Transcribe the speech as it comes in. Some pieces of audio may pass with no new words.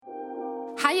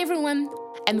Hi everyone,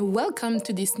 and welcome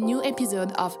to this new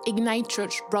episode of Ignite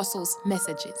Church Brussels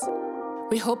Messages.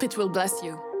 We hope it will bless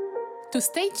you. To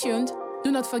stay tuned,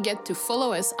 do not forget to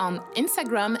follow us on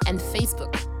Instagram and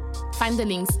Facebook. Find the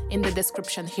links in the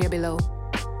description here below.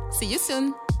 See you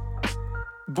soon!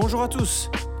 Bonjour à tous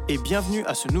et bienvenue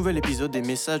à ce nouvel épisode des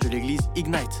messages de l'église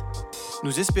Ignite.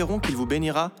 Nous espérons qu'il vous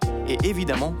bénira et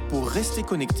évidemment, pour rester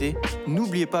connecté,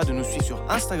 n'oubliez pas de nous suivre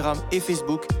sur Instagram et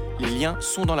Facebook. Les liens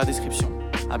sont dans la description.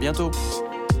 À bientôt!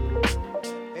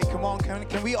 Hey, come on,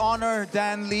 can we honor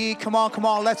Dan Lee? Come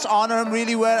on, let's honor him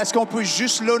really well. Est-ce qu'on peut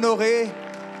juste l'honorer?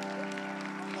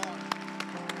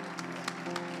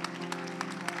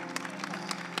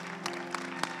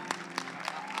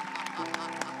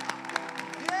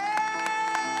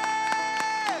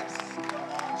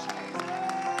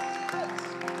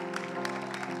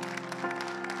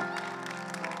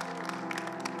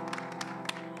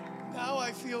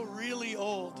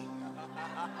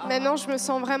 Maintenant, je me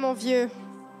sens vraiment vieux.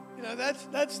 You know,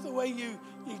 that's the way you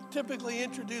typically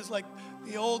introduce like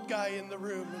the old guy in the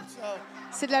room. And so,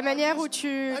 C'est de la manière où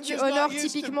tu honores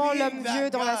typiquement l'homme vieux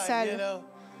dans la salle. You know?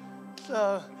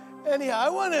 So, anyhow, I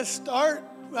want to start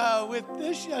with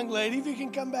this young lady. If you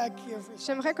can come back here for a second.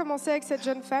 J'aimerais commencer avec cette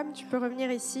jeune femme. Tu peux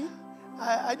revenir ici.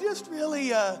 I just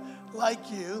really like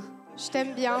you. Je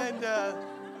t'aime bien.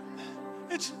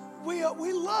 And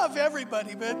we love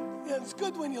everybody, but it's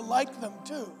good when you like them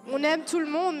too. On aime tout le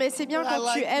monde, mais c'est bien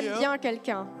quand tu aimes bien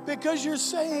quelqu'un. Because you're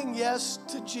saying yes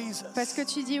to Jesus. Parce que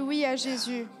tu dis oui à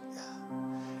Jésus.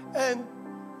 And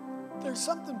there's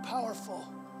something powerful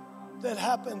that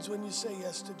happens when you say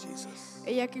yes to Jesus.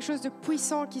 Et il y a quelque chose de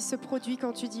puissant qui se produit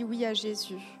quand tu dis oui à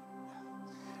Jésus.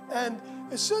 And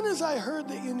as soon as I heard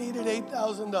that you needed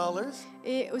 $8,000,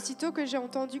 Et aussitôt que j'ai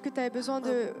entendu que tu avais besoin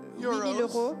de 8 000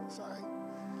 euros,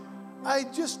 I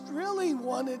just really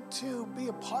wanted to be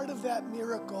a part of that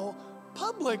miracle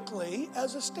publicly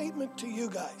as a statement to you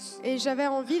guys. et j'avais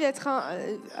envie d'être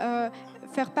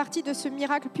faire partie de ce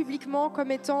miracle publiquement comme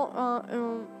étant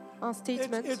un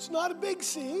statement. It's not a big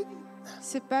seed,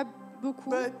 C'est pas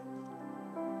beaucoup, but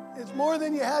it's more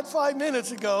than you had 5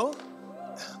 minutes ago.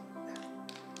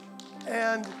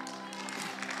 And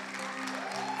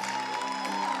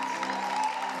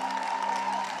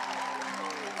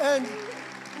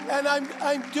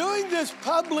I'm doing this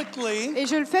publicly, et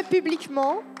je le fais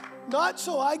publiquement, not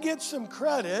so I get some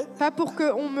credit, pas pour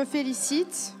qu'on me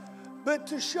félicite, but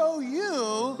to show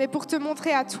you mais pour te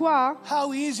montrer à toi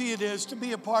how easy it is to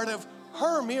be a part of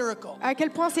her miracle. à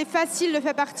quel point c'est facile de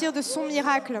faire partie de son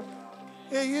miracle.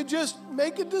 You just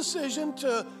make a decision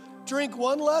to drink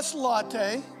one less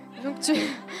latte,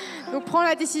 Donc prends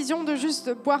la décision de juste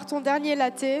boire ton dernier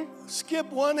latte, skip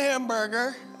one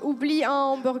hamburger, oublie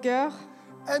un hamburger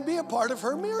and be a part of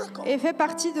her miracle. et fais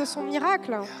partie de son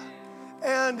miracle.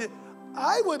 And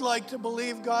I would like to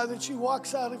believe, God, that she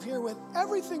walks out of here with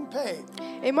everything paid.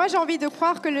 Et moi j'ai envie de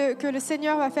croire que le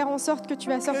Seigneur va faire en sorte que tu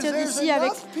vas sortir Because there's d'ici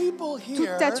avec enough people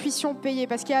toute ta here tuition payée,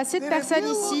 parce qu'il y a assez de that if personnes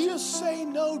you ici, will just say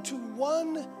no to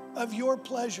one of your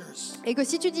pleasures et que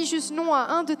si tu dis juste non à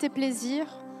un de tes plaisirs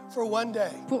for one day,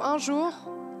 pour un jour,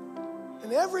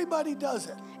 and everybody does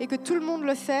it, et que tout le monde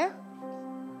le fait,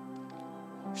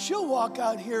 she'll walk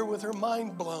out here with her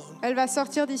mind blown. elle va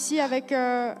sortir d'ici avec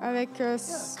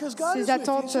 'Cause God is ses with you,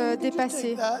 attentes so you can just dépassées.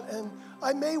 take that, and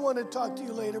I may want to talk to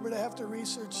you later, but I have to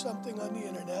research something on the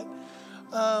internet.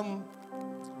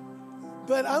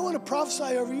 But I want to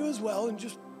prophesy over you as well, and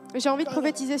just J'ai envie de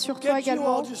prophétiser sur toi get you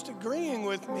également. all just agreeing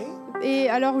with me. Et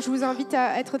alors, je vous invite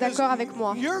à être d'accord avec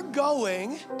moi. You're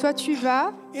going Toi, tu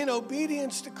vas in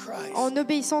obedience to Christ. en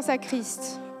obéissance à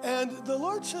Christ. And the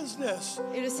Lord says this,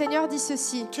 Et le Seigneur dit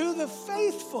ceci: to the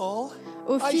faithful,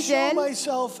 aux I show fidèles,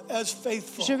 myself as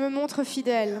faithful. je me montre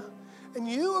fidèle. And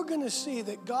you are going to see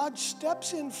that God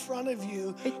steps in front of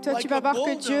you Et toi, tu like vas a voir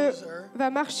que Dieu bulldozer va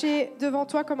marcher devant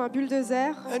toi comme un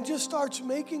bulldozer and just starts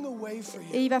making a way for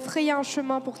et you. il va frayer un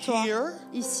chemin pour toi. Here,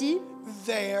 Ici,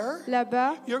 there,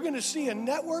 là-bas, you're going to see a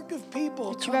network of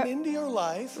people tu come vas into your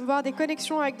life. voir des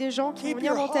connexions avec des gens qui vont Keep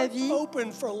venir your dans ta heart vie.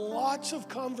 open for lots of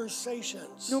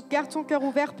conversations. Donc, garde ton cœur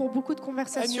ouvert pour beaucoup de And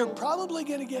conversations. you're probably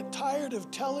going to get tired of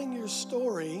telling your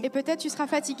story Et peut-être tu seras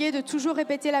fatigué de toujours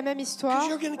répéter la même histoire because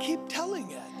you're going to keep telling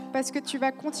it. parce que tu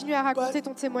vas continuer à raconter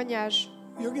ton témoignage.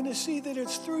 You're going to see that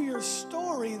it's through your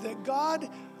story that God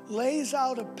lays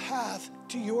out a path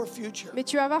to your future. Mais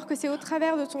tu vas voir que c'est au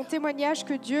travers de ton témoignage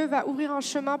que Dieu va ouvrir un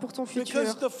chemin pour ton futur.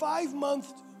 Because the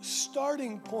 5-month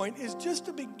starting point is just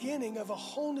the beginning of a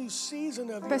whole new season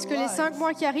of Parce que your les life. 5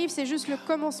 mois qui arrivent, c'est juste le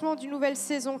commencement d'une nouvelle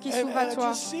saison qui s'ouvre à And I toi.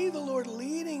 just see the Lord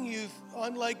leading you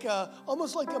on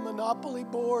almost like a Monopoly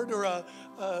board or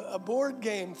a board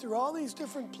game through all these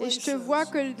different Et places. je te vois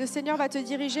que le Seigneur va te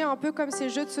diriger un peu comme ces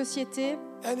jeux de société,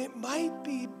 And it might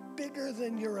be bigger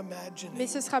than you're imagining. mais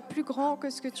ce sera plus grand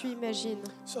que ce que tu imagines.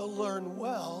 So learn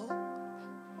well,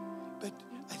 but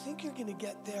I think you're going to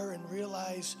get there and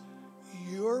realize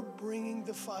you're bringing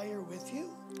the fire with you.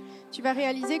 Tu vas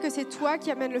réaliser que c'est toi qui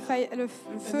amènes le feu And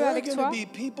there are avec going toi. to be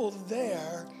people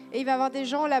there Et il va y avoir des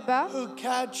gens là-bas who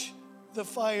catch the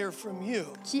fire from you.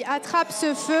 qui attrapent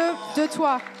ce feu de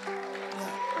toi.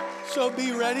 So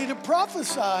be ready to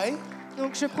prophesy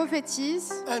Donc je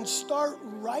prophétise, and start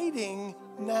writing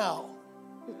now.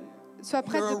 sois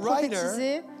prête You're de a writer.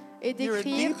 prophétiser et You're a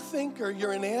d'écrire. deep thinker,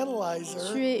 you're an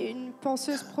analyzer. Tu es une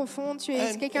penseuse profonde, tu es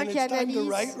And quelqu'un qui it's time analyse.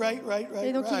 to write,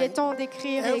 Et donc il est temps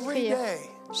d'écrire et every écrire. day.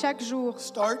 Chaque jour.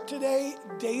 Start today,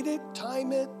 date it,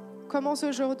 time it, Commence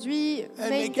aujourd'hui, and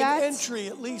mets une make an date entry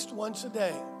at least once a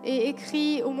day. et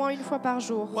écris au moins une fois par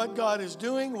jour. What God is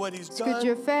doing, what He's Ce que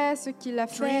Dieu done, fait, ce qu'il a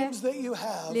fait, dreams that you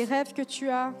have, les rêves que tu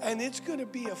as. and it's going to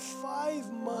be a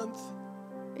 5-month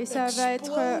Et ça va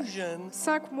être explosion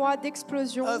 5 mois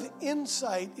d'explosion, of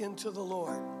insight into the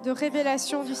Lord. de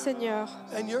révélation du Seigneur.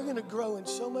 And you're going to grow in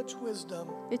so much wisdom.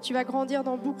 Et tu vas grandir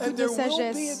dans beaucoup And de there will be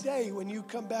a sagesse. day when you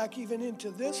come back even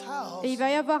into this house, Et il va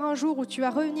y avoir un jour où tu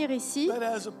vas revenir ici but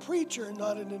as a preacher,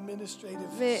 not an administrative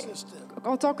Mais- assistant.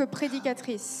 en tant que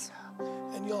prédicatrice.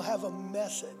 And you'll have a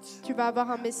message Tu vas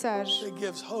avoir un message that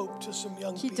gives hope to some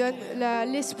young qui people. donne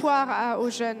l'espoir aux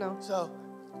jeunes. So,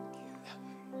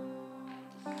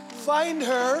 find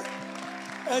her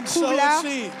and sow a Trouve-la.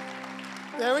 seed.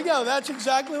 There we go. That's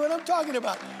exactly what I'm talking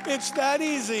about. It's that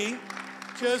easy.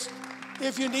 Just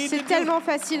if you need to C'est do tellement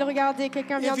facile, regardez,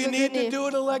 quelqu'un vient if de you need to donner. do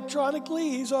it electronically,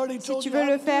 he's already Si told tu you veux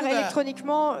how le to faire do that.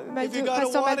 électroniquement, If you got a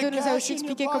Pasteur wad of Mado nous a cash aussi in your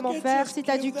expliqué comment pocket, faire. just Si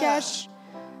tu as give du that. cash,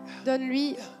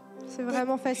 donne-lui. C'est But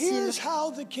vraiment facile. here's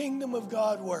how the kingdom of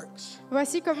God works.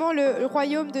 Voici comment le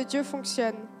royaume de Dieu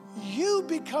fonctionne. You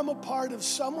become a part of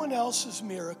someone else's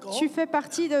miracle, Tu fais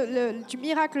partie du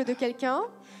miracle de quelqu'un,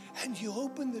 and you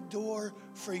open the door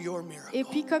for your miracle. et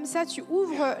puis comme ça, tu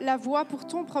ouvres la voie pour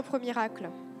ton propre miracle.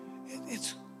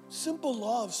 It's simple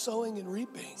law of sowing and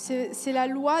reaping. C'est la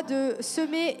loi de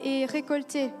semer et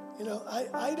récolter. You know,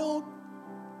 I don't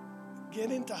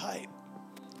get into hype,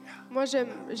 Moi,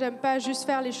 j'aime pas juste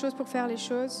faire les choses pour faire les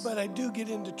choses, but I do get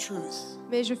into truth,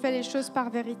 mais je fais les choses par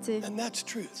vérité. and that's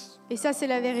truth. Et ça, c'est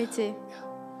la vérité.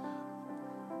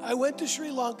 I went to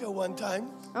Sri Lanka one time.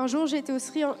 Un jour, j'étais au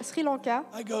Sri Lanka.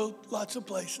 I go lots of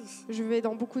places. Je vais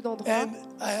dans beaucoup d'endroits. And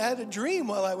I had a dream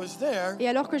while I was there, Et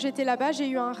alors que j'étais là-bas, j'ai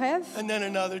eu un rêve, and then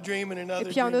another dream and et another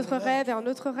puis un dream. autre rêve, et un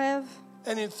autre rêve.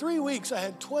 And in 3 weeks, I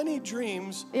had 20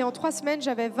 dreams Et en 3 semaines,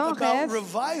 j'avais 20 about rêves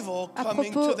revival à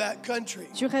coming propos to that country.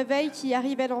 du réveil qui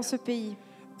arrivait dans ce pays.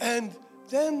 And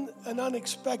then an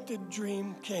unexpected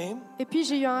dream came, Et puis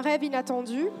j'ai eu un rêve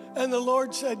inattendu. and the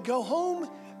Lord said, "Go home,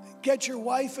 get your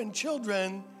wife and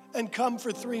children, and come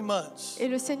for 3 months." Et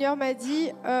le Seigneur m'a dit,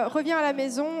 reviens à la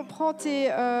maison, prends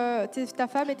ta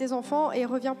femme et tes enfants et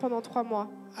reviens pendant 3 mois.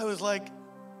 I was like,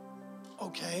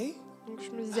 "Okay, Donc je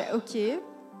me disais, ok,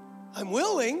 I'm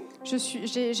willing,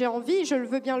 j'ai envie, je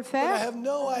veux bien le but I faire, have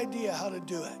no idea how to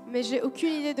do it." mais j'ai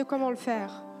aucune idée de comment le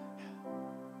faire.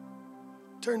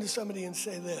 Turn to somebody and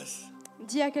say this.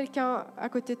 Dis à quelqu'un à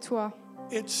côté de toi,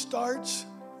 It starts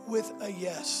with a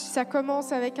yes. ça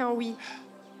commence avec un oui.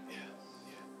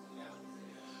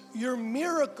 Your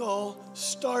miracle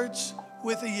starts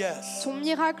with a yes. Ton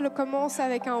miracle commence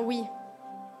avec un oui.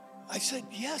 I said,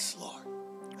 "Yes, Lord."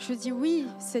 Je dis oui,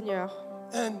 Seigneur.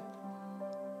 And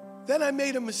then I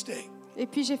made a mistake. Et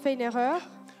puis j'ai fait une erreur.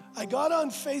 I got on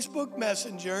Facebook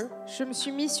Messenger Je me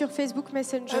suis mis sur Facebook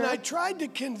Messenger and I tried to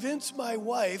convince my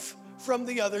wife from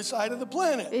the other side of the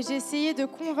planet. et j'ai essayé de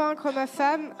convaincre ma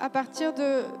femme à partir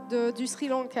du Sri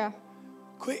Lanka.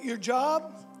 Quit your job,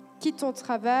 Quitte ton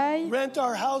travail, rent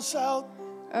our house out,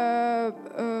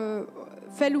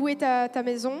 fais louer ta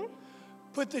maison,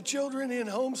 put the children in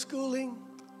homeschooling,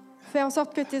 fais en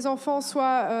sorte que tes enfants soient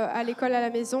à l'école à la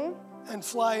maison and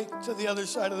fly to the other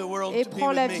side of the world et to be prends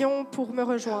with me. l'avion pour me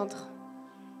rejoindre.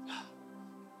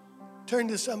 Turn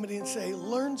to somebody and say,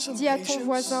 "Learn some Dis à ton patience."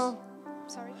 voisin,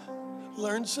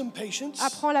 Learn some patience.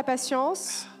 apprends la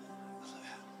patience.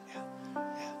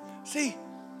 See,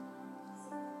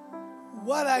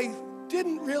 what I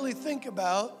didn't really think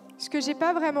about Ce que j'ai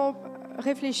pas vraiment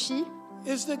réfléchi,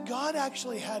 is that God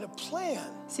actually had a plan.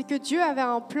 c'est que Dieu avait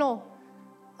un plan.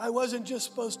 I wasn't just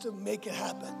supposed to make it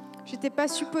happen. Je n'étais pas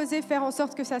supposée faire en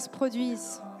sorte que ça se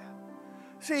produise.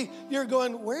 See, you're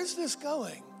going, where's this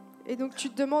going? Et donc tu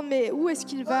te demandes, mais où est-ce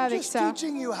qu'il va I'm avec just ça?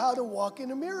 teaching you how to walk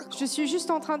in a miracle. Je suis juste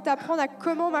en train de t'apprendre à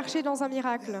comment marcher dans un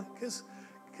miracle.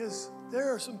 Because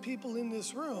there are some people in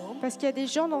this room Parce qu'il y a des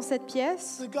gens dans cette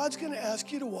pièce that God's going to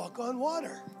ask you to walk on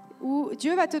water. où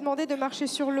Dieu va te demander de marcher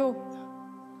sur l'eau.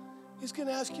 He's going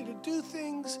to ask you to do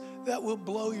things that will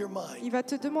blow your mind. Il va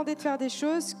te demander de faire des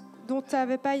choses dont tu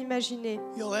n'avais pas imaginé.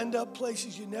 You'll end up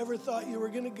places you never thought you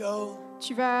were going to go.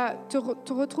 Tu vas te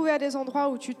retrouver à des endroits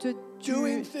où tu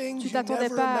Doing things you t'attendais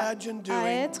never pas imagined à doing.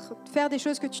 être, faire des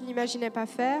choses que tu n'imaginais pas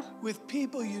faire, With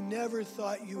people you never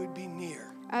thought you would be near.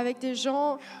 avec des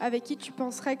gens avec qui tu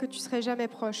penserais que tu serais jamais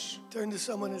proche. Turn to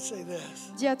someone and say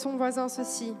this. Dis à ton voisin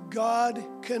ceci: God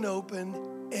can open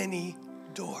any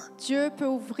door. Dieu peut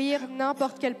ouvrir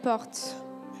n'importe quelle porte.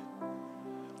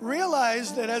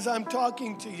 Realize that as I'm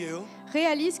talking to you,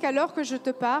 Réalise qu'alors que je te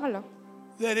parle,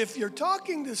 that if you're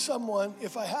talking to someone,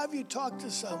 if I have you talk to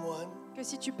someone, que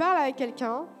si tu parles avec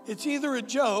quelqu'un, it's either a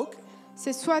joke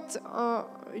c'est soit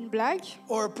une blague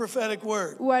or a prophetic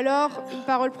word. ou alors une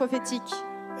parole prophétique.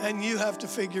 And you have to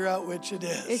figure out which it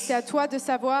Et is. c'est à toi de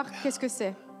savoir qu'est-ce que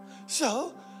c'est.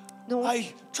 So, Donc,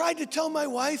 I tried to tell my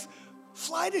wife,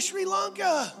 fly to Sri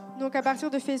Lanka. donc à partir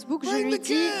de Facebook, je Bring lui the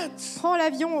dis: kids. prends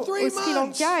l'avion au 3 Sri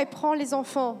Lanka months. et prends les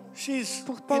enfants She's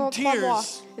pendant in 3 mois.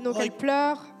 tears. Et donc Like, elle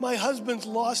pleure. my husband's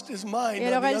lost his mind Et on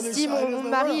alors the elle other se dit: side of mon the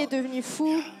mari est world. devenu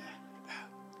fou.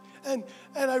 And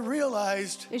I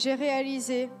realized, Et j'ai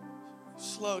réalisé: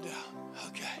 slow down.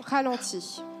 Okay.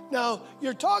 ralentis. Now,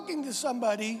 you're talking to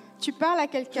somebody Tu parles à who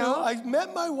quelqu'un I met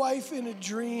my wife in a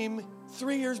dream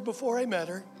 3 years before I met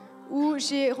her. où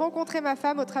j'ai rencontré ma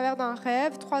femme au travers d'un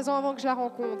rêve 3 ans avant que je la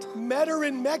rencontre. Met her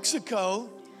in Mexico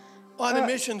on a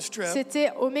mission trip.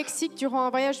 C'était au Mexique durant un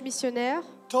voyage missionnaire.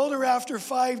 Told her after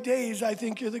 5 days, I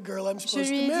think you're the girl I'm Je supposed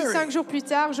lui ai to dit 5 marry. jours plus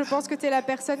tard: je pense que tu es la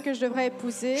personne que je devrais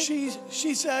épouser.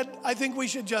 She said, I think we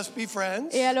should just be friends.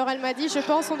 Et alors elle m'a dit: je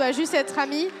pense qu'on doit juste être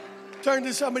amis. Turn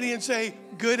to somebody and say,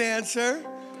 good answer.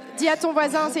 Dis à ton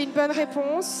voisin: c'est une bonne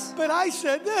réponse. But I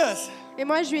said this, Et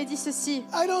moi je lui ai dit ceci: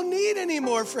 I don't need any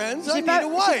more friends. I j'ai need pas a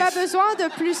wife. besoin de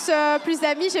plus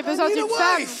d'amis, j'ai besoin need a d'une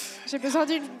femme. wife. J'ai besoin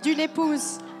d'une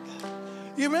épouse.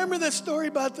 You remember the story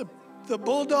about the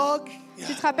bulldog? Yeah.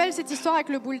 Tu te rappelles cette histoire avec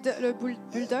le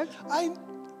bulldog?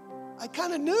 I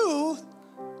kind of knew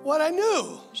what I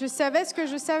knew. Je savais ce que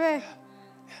je savais.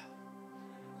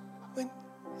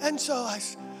 And so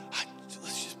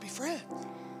let's just be friends.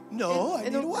 No, I Et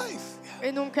need a donc- wife.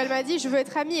 Et donc elle m'a dit: je veux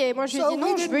être amie. Et moi je lui ai So dit: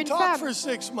 we non, je veux didn't une talk femme. for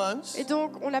 6 months. Et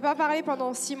donc on n'a pas parlé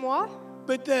pendant 6 mois.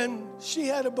 But then she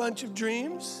had a bunch of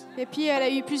dreams Et puis elle a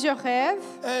eu plusieurs rêves.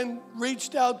 and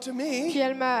reached out to Puis me.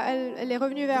 elle est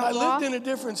revenue I vers moi. lived in a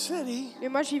different city. Et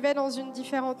moi je vivais dans une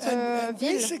différente And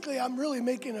ville. basically, I'm really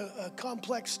making a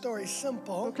complex story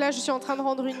simple. Donc là je suis en train de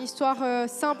rendre une histoire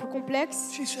simple,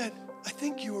 complexe. She said, I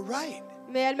think you were right.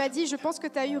 Mais elle m'a dit: je pense que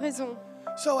tu as eu raison.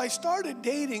 So I started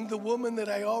dating the woman that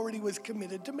I already was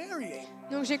committed to marrying.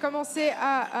 Donc j'ai commencé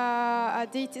à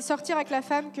sortir avec la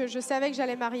femme que je savais que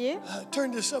j'allais marier.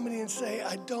 Turn to somebody and say,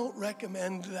 I don't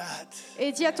recommend that.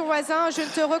 Et dis à ton voisin: je ne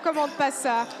te recommande pas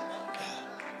ça.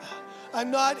 I'm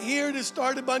not here to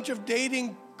start a bunch of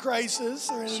dating crisis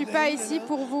or Je suis anything. pas you ici know.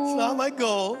 pour It's vous, not my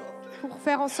goal. pour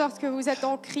faire en sorte que vous êtes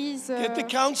en crise. Get the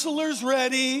counselors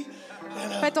ready.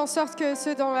 Faites en sorte que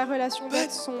ceux dans la relation d'aide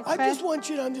But sont I prêts. just want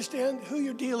you to understand who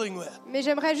you're dealing with. Mais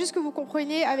j'aimerais juste que vous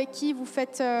compreniez avec qui vous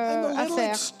faites I'm a little affaire.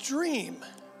 extreme.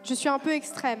 Je suis un peu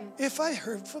extrême. If I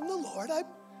heard from the Lord, I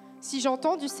Si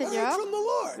j'entends du heard Seigneur, from the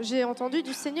Lord. j'ai entendu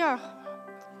du Seigneur.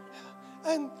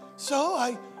 And so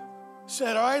I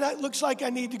said, all right, it looks like I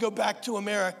need to go back to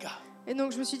America. Et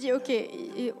donc je me suis dit: ok,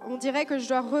 on dirait que je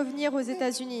dois revenir aux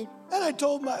États-Unis. And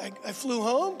I flew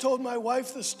home, told my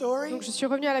wife the story, Donc je suis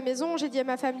revenue à la maison, j'ai dit à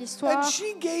ma femme l'histoire. and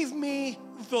she gave me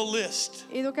the list.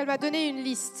 Et donc elle m'a donné une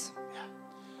liste.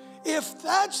 If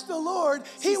that's the Lord,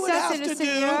 Si He would ça, have c'est le to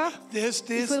Seigneur, do this, il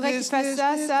this, faudrait qu'il this, fasse this,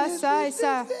 ça, this, ça, this, ça et this,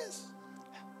 ça. this.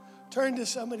 Turn to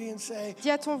somebody and say,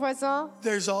 Dis à ton voisin: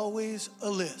 there's always a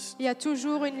list. il y a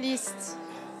toujours une liste.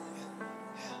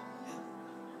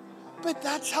 But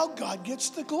that's how God gets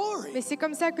the glory. Mais c'est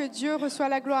comme ça que Dieu reçoit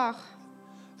la gloire.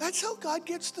 That's how God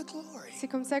gets the glory. C'est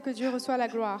comme ça que Dieu reçoit la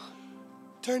gloire.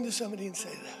 Turn to somebody and say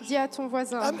that. Dis à ton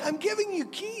voisin: I'm giving you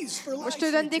keys for moi, life. je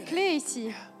te donne here des today. clés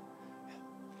ici.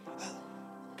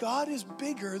 God is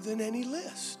bigger than any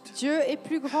list. Dieu est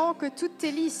plus grand que toutes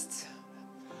tes listes.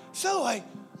 So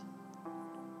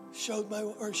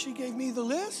she gave me the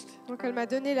list, Donc elle m'a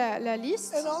donné la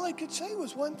liste. and all I could say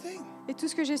was one thing. Et tout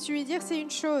ce que j'ai su lui dire, c'est une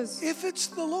chose. If it's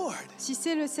the Lord, Si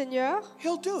c'est le Seigneur,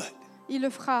 He'll do it. il le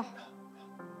fera.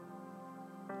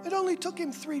 It only took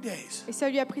him 3 days. Et ça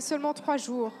lui a pris seulement 3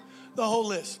 jours. The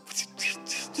whole list.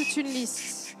 Toute une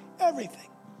liste. Everything.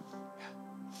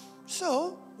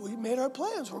 So, we made our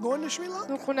plans. We're going to Sri Lanka.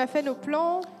 Donc on a fait nos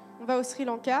plans. On va au Sri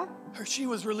Lanka. She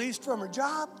was released from her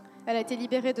job. Elle a été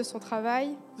libérée de son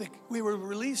travail. We were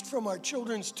released from our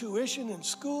children's tuition in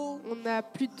school. On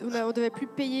ne devait plus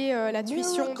payer la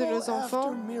tuition de nos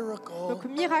enfants. Donc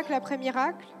miracle après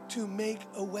miracle, to make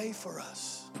a way for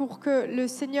us. pour que le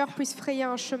Seigneur puisse frayer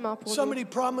un chemin pour nous. Somebody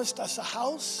promised us a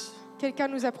house. Quelqu'un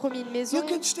nous a promis une maison. You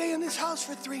can stay in this house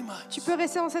for 3 months. Tu peux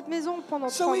rester dans cette maison pendant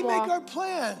So 3 we make mois. our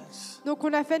plans. Donc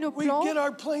on a fait nos We plans. get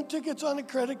our plane tickets on a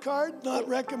credit card, not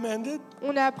recommended.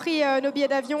 On a pris nos billets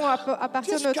d'avion à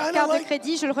partir de Just notre kinda carte de like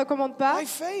crédit. Je ne le recommande pas, By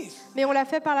faith mais on l'a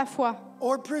fait par la foi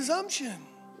or presumption.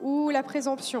 ou la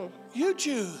présomption. You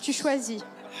choose. Tu choisis.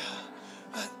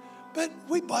 But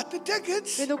we bought the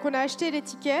tickets Et donc on a acheté les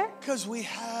tickets because we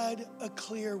had a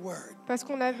clear word. parce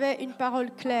qu'on avait une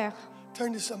parole claire.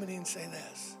 Turn to somebody and say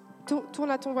this.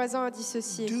 Tourne à ton voisin et dis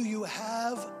ceci. Do you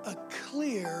have a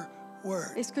clear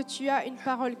word? Est-ce que tu as une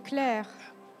parole claire?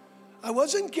 I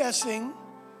wasn't guessing.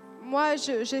 Moi,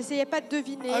 je n'essayais pas de I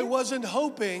deviner. wasn't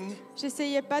hoping.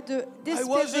 J'essayais pas I d'espérer.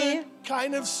 wasn't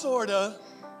kind of, sorta.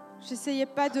 J'essayais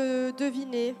pas de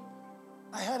deviner.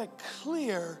 I had a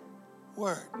clear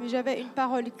word. Mais j'avais une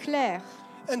parole claire.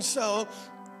 And so,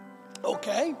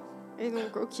 okay, Et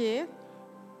donc, ok,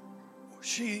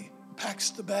 she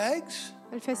packs the bags.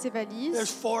 elle fait ses valises.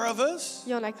 There's 4 of us.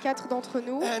 Il y en a 4 d'entre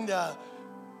nous. And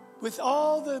with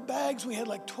all the bags, we had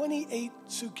like 28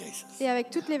 suitcases. Et avec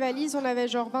toutes les valises, on avait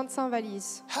genre 25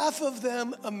 valises. Half of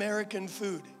them American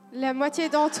food. La moitié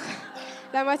d'entre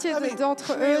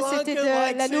Sri eux, Lanka c'était de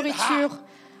likes la it nourriture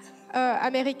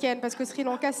américaine, parce que Sri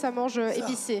Lanka, ça mange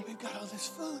épicé. We've got all this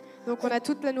food. Donc on a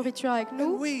toute la nourriture avec And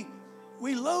nous. we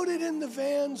load it in the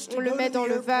vans to On le go met to dans the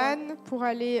le airport. van pour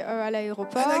aller à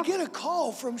l'aéroport. And I get a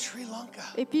call from Sri Lanka.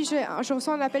 Et puis je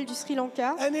reçois un appel du Sri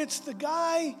Lanka. And it's the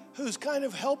guy who's kind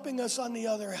of helping us on the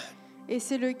other end. Et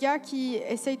c'est le gars qui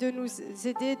essaye de nous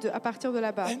aider à partir de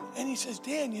là-bas. And he says,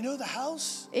 Dan, you know the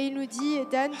house? Et il nous dit,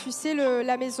 Dan, tu sais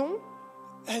la maison?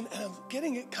 And I'm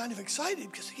getting it kind of excited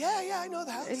because, yeah, I know the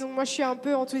Et house. donc moi je suis un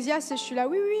peu enthousiaste et je suis là,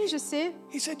 oui, je sais.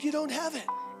 He said, you don't have it.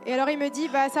 Et alors il me dit,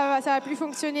 bah ça va plus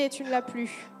fonctionner, tu ne l'as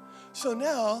plus. So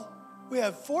now we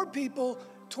have 4 people,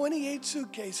 28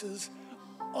 suitcases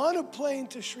on a plane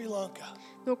to Sri Lanka.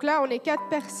 Donc là, on est 4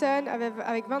 personnes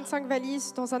avec 25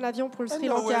 valises dans un avion pour le And Sri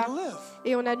nowhere Lanka. to live.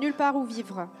 Et on n'a nulle part où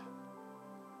vivre.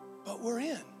 But we're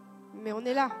in. Mais on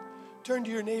est là. Turn to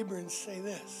your neighbor and say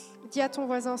this. Dis à ton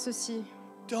voisin ceci.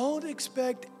 Don't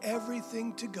expect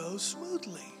everything to go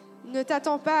smoothly. Ne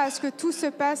t'attends pas à ce que tout se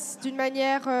passe d'une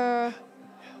manière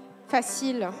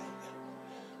facile.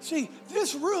 See,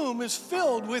 this room is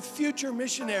filled with future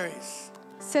missionaries.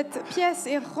 Cette pièce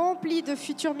est remplie de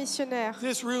futurs missionnaires.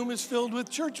 This room is filled with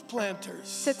church planters.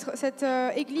 Cette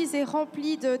église est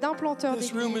remplie d'implanteurs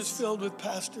This room is d'églises. filled with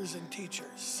pastors and teachers.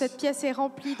 Cette pièce est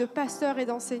remplie de pasteurs et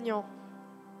d'enseignants.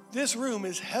 This room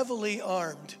is heavily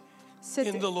armed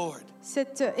in the Lord.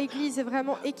 Cette église est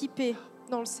vraiment équipée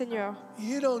dans le Seigneur.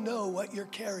 You don't know what you're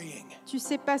carrying, Tu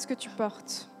sais pas ce que tu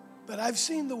portes. but I've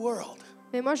seen the world,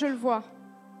 Mais moi, je le vois.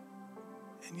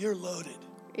 and you're loaded.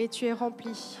 Et tu es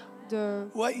rempli de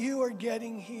What you are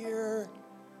getting here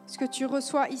ce que tu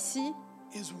reçois ici.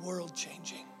 is world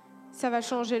changing. Ça va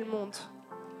changer le monde.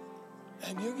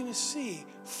 And you're going to see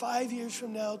 5 years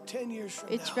from now, 10 years from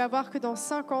Et tu vas now, voir que dans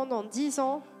 5 ans, dans 10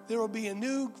 ans, there will be a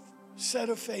new set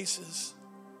of faces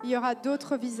il y aura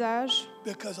d'autres visages.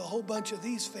 because a whole bunch of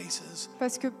these faces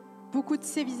Parce que beaucoup de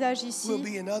ces visages will ici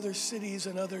be in other cities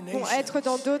and other vont être nations.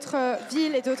 dans d'autres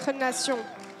villes et d'autres nations.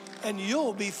 And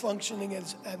you'll be functioning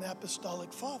as an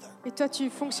apostolic father. Et toi, tu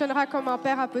fonctionneras comme un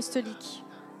père apostolique.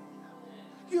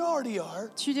 You already are,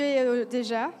 Tu l'es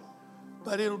déjà,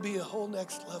 but it'll be a whole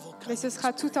next level. mais ce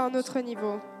sera tout à un autre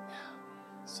niveau.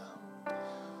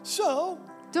 So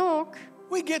Donc,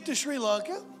 we get to Sri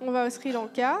Lanka, on va au Sri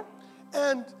Lanka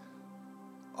and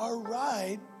our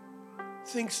ride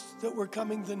thinks that we're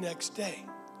coming the next day.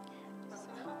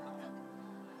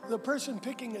 The person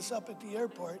picking us up at the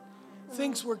airport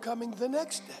thinks we're coming the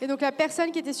next day. et donc la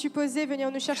personne qui était supposée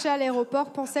venir nous chercher à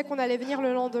l'aéroport pensait qu'on allait venir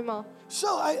le lendemain. So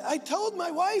I told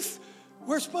my wife,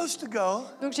 we're supposed to go.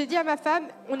 Donc j'ai dit à ma femme,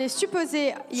 on est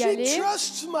supposé y She aller.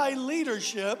 trusts my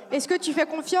leadership. Est-ce que tu fais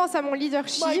confiance à mon My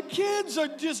leadership? kids are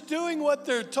just doing what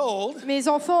they're told. Mes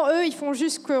enfants, eux, ils font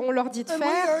juste ce qu'on leur dit de And we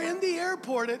faire. are in the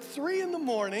airport at 3 in the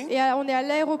morning Et on est à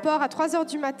l'aéroport à 3h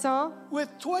du matin with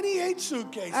 28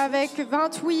 suitcases, avec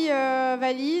 28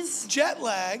 valises. jet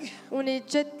lag, On est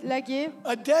jet-lagués.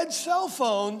 a dead cell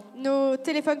phone, Nos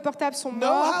téléphones portables sont no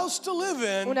morts. house to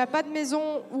live On in, n'a pas de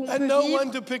maison où on and peut no vivre.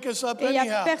 one to pick us up Et il n'y a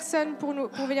anyhow. personne pour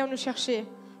venir nous chercher.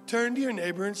 Turn to your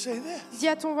neighbor and say this. Dis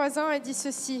à ton voisin et dis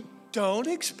ceci. Don't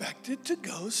expect it to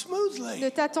go Ne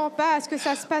smoothly. t'attends pas à ce que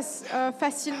ça se passe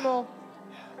facilement.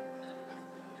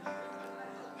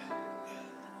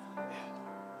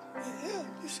 Yeah,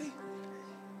 you see.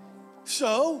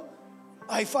 So,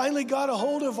 I finally got a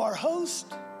hold of our host.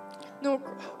 Donc,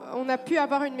 on a pu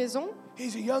avoir une maison.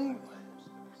 He's a young,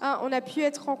 On a pu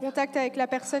être en contact avec la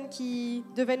personne qui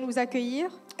devait nous accueillir.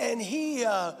 and he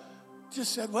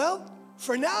just said, well,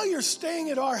 for now you're staying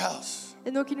at our house.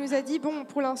 Et donc, il nous a dit, bon,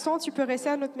 pour l'instant, tu peux rester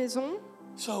à notre maison.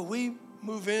 So we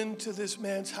move into this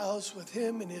man's house with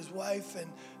him and his wife and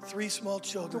 3 small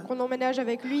children, Donc, on emménage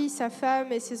avec lui, sa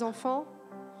femme et ses enfants,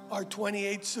 our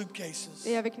 28 suitcases,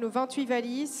 et avec nos 28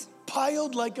 valises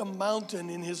piled like a mountain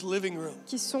in his living room.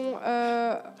 qui sont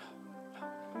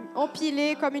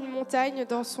empilées comme une montagne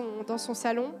dans son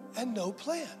salon. And no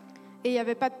plan. Et il n'y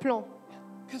avait pas de plan.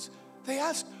 Because they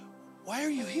asked, why are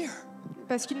you here?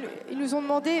 Parce qu'ils nous ont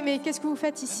demandé, mais qu'est-ce que vous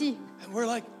faites ici? And we're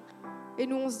like, Et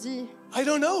nous, on se dit, I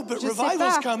don't know, but je sais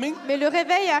revival's pas, coming. mais le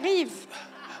réveil arrive.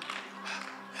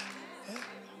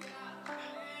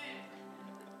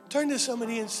 Turn to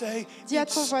somebody and say, Dis à it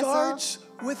ton voisin. starts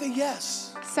with a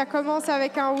yes. Ça commence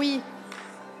avec un oui.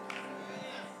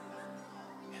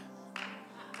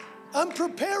 I'm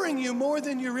preparing you more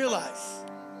than you realize.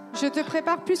 Je te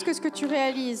prépare plus que ce que tu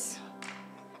réalises.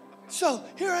 So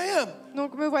here I am,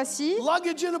 Donc me voici.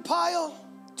 luggage in a pile.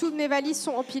 Toutes mes valises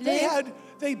sont empilées.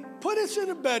 They put us in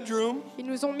a bedroom Ils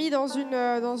nous ont mis dans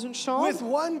une chambre with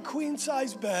 1 queen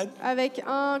size bed avec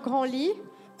un grand lit.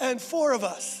 and 4 of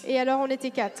us. Et alors on était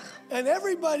 4. And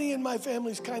everybody in my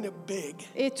family is kind of big.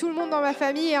 Et tout le monde dans ma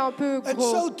famille est un peu And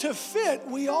gros. so to fit,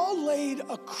 we all laid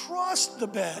across the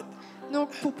bed, Donc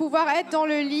pour pouvoir être dans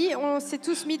le lit, on s'est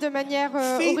tous mis de manière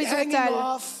feet hanging horizontale.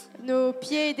 off, Nos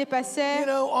pieds you dépassaient.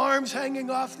 know, arms hanging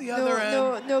off the other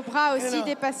end. Nos bras aussi You know.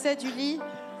 dépassaient du lit.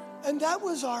 And that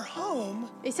was our home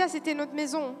Et ça, c'était notre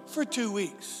maison for 2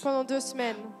 weeks. pendant 2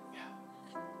 semaines.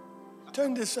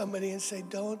 Turn to somebody and say,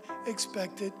 don't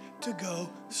expect it to go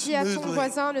Dis à ton smoothly.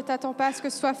 voisin, ne t'attends pas à ce que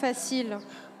ce soit facile.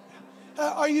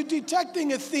 Are you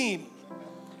detecting a theme?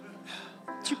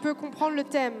 Tu peux comprendre le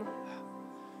thème.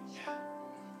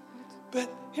 But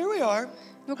here we are,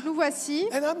 Donc nous voici.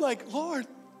 and I'm like, Lord,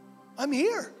 I'm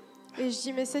here. Et je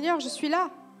dis, mais Seigneur, je suis là.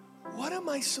 What am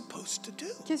I supposed to do?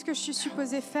 Qu'est-ce que je suis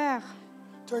supposé faire?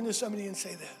 Turn to somebody and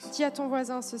say this. Dis à ton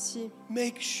voisin ceci.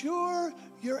 Make sure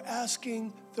you're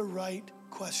asking the right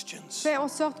questions. Fais en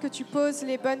sorte que tu poses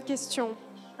les bonnes questions.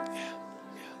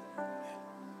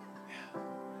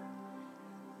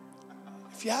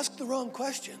 If you ask the wrong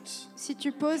questions, Si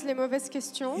tu poses les mauvaises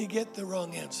questions, you get the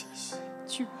wrong answers.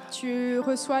 tu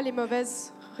reçois les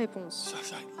mauvaises réponses. So I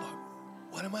was like, Lord,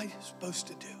 what am I supposed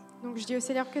to do? Donc je dis au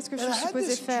Seigneur, qu'est-ce que je And I suis had supposé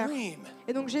this faire? dream.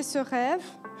 Et donc j'ai ce rêve.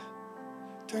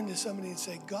 Turn to somebody and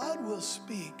say, God will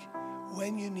speak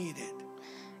when you need it.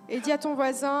 Et dis à ton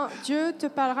voisin, Dieu te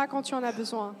parlera quand tu en as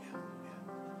besoin.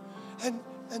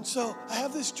 And so I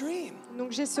have this dream,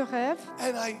 Donc j'ai ce rêve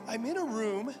and I'm in a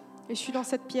room, et je suis dans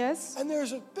cette pièce and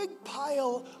there's a big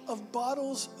pile of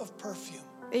bottles of perfume.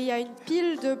 et il y a une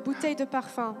pile de bouteilles de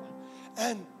parfum.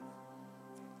 And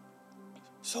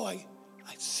so I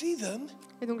see them,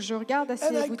 Et donc je regarde à and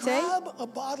ces I bouteilles grab a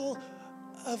bottle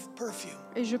of perfume.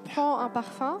 et je prends un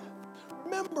parfum.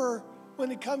 Remember,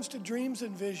 when it comes to dreams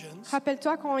and visions,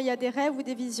 Rappelle-toi quand il y a des rêves ou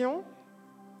des visions,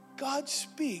 God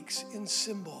speaks in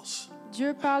symbols.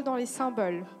 Dieu parle dans les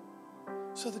symboles.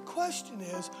 So the question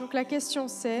is, Donc la question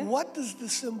c'est, what does the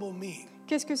symbol mean?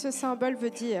 qu'est-ce que ce symbole veut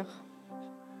dire?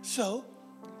 So,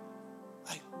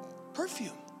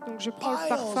 perfume. Donc je prends le Piles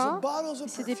parfum, of bottles of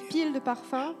c'est des perfume. piles de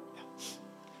parfum.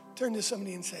 Turn to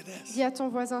somebody and say this. Dis à ton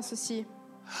voisin ceci.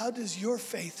 How does your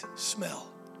faith smell?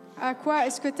 À quoi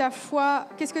est-ce que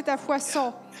qu'est-ce que ta foi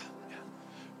sent?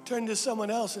 Turn to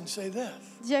someone else and say this.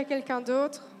 Dis à quelqu'un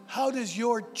d'autre. How does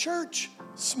your church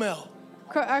smell?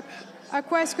 À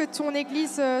quoi est-ce que ton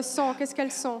église sent? Qu'est-ce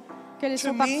qu'elle sent? Quel est To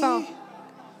son parfum? me,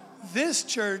 this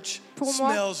church Pour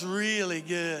moi- smells really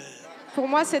good. Pour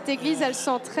moi, cette église, elle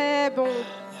sent très bon.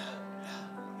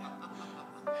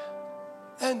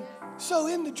 And so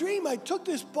in the dream, I took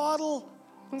this bottle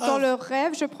Donc dans le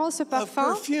rêve, je prends ce of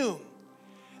parfum perfume.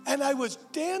 And I was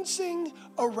dancing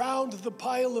around the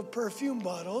pile of perfume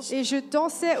bottles, et je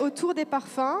dansais autour des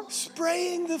parfums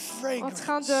spraying the en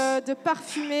train fragrance. de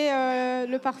parfumer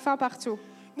le parfum partout.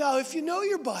 Now, if you know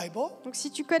your Bible, Donc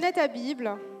si tu connais ta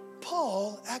Bible,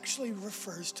 Paul actually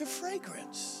refers to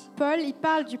fragrance. Paul, il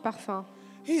parle du parfum.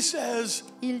 He says,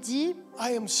 Il dit,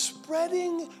 I am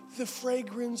spreading the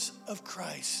fragrance of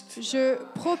Christ. je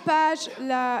propage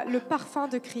le parfum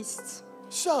de Christ.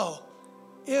 So,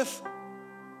 if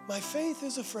my faith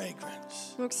is a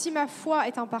fragrance, Donc si ma foi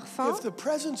est un parfum, if the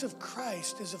presence of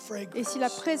Christ is a et si la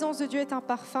fragrance, présence de Dieu est un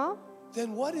parfum,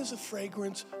 then what is a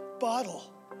fragrance bottle?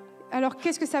 alors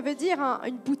qu'est-ce que ça veut dire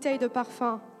une bouteille de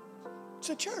parfum? It's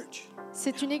a church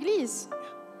C'est une église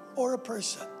or a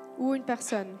person, ou une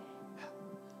personne,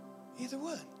 either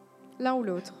one. l'un ou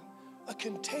l'autre. A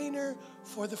container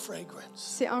for the fragrance.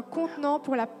 C'est un contenant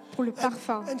pour le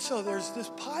parfum. And so there's this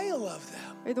pile of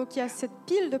them. Et donc il y a cette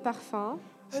pile de parfums.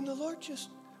 And the Lord just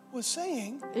was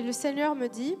saying, Et le Seigneur me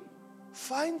dit,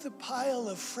 find the pile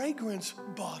of fragrance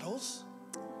bottles,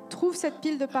 trouve cette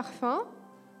pile de parfums,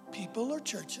 people or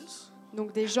churches,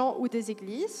 donc des gens ou des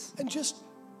églises, and just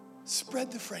spread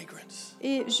the fragrance.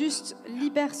 et juste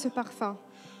libère ce parfum.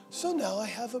 So now I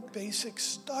have a basic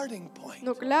starting point.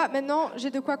 Donc là, maintenant,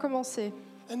 j'ai de quoi commencer.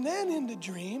 And then in the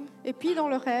dream, Et puis dans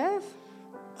le rêve,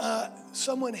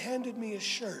 someone handed me a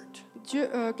shirt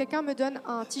quelqu'un me donne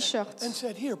un t-shirt. and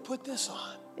said, here, put this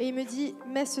on. Et il me dit,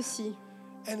 mets ceci.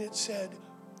 And it said,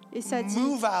 Et ça dit,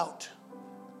 move out,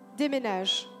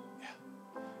 déménage,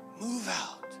 move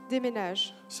out.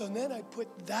 déménage. So then I put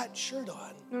that shirt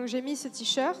on Donc j'ai mis ce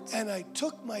t-shirt and I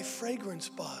took my fragrance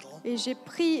bottle et j'ai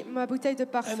pris ma bouteille de and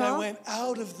I parfum went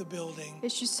out of the building et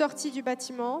je suis sortie du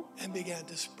bâtiment and began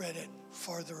to spread it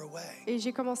farther away. et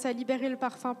j'ai commencé à libérer le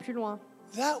parfum plus loin.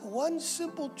 That one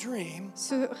simple dream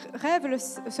Ce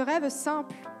rêve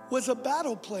simple, was a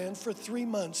battle plan for 3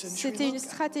 months in Sri c'était une Lanka.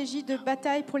 stratégie de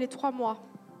bataille pour les 3 mois.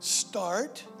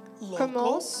 Start local,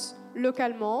 Commence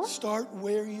localement, start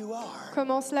where you are,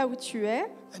 commence là où tu es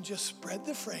and just spread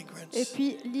the fragrance. et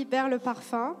puis libère le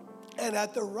parfum. And at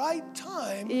the right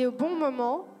time, Et au bon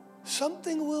moment,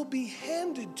 something will be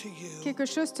handed to you quelque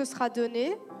chose te sera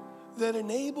donné that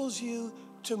enables you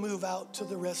to move out to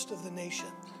the rest of the nation.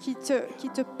 qui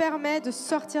te permet de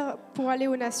sortir pour aller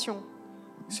aux nations.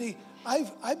 See, I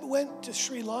went to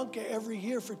Sri Lanka every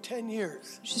year for 10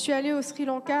 years. Je suis allée au Sri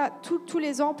Lanka tous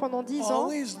les ans pendant 10 ans,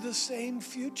 Always the same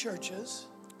few churches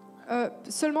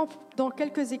seulement dans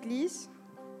quelques églises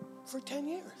for 10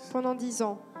 years. pendant 10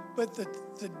 ans. But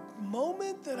the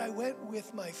moment that I went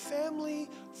with my family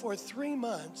for 3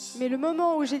 months, Mais le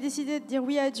moment où j'ai décidé de dire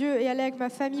oui à Dieu et aller avec ma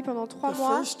famille pendant 3 the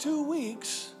mois, first 2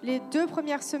 weeks, les 2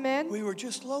 premières semaines, we were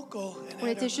just local. on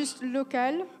était juste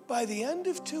local. By the end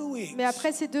of 2 weeks, Mais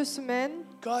après ces 2 semaines,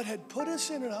 God had put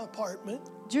us in an apartment,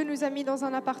 Dieu nous a mis dans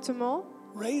un appartement.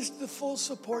 raised the full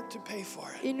support to pay for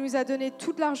it, Il nous a donné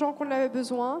tout l'argent qu'on avait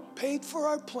besoin. paid for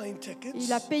our plane tickets,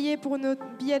 Il a payé pour nos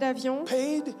billets d'avion,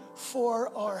 paid for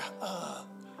our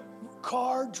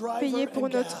car driver payé pour and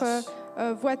notre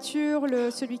gas. voiture,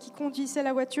 celui qui conduisait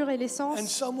la voiture et And l'essence.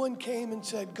 someone came and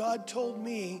said, God told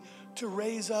me to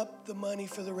raise up the money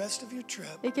for the rest of your trip.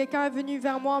 Et quelqu'un est venu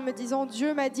vers moi en me disant,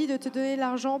 Dieu m'a dit de te donner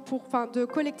l'argent de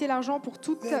collecter l'argent pour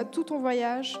tout ton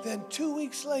voyage. Then 2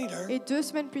 weeks later, Et 2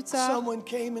 semaines plus tard, someone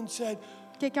came and said,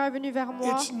 quelqu'un est venu vers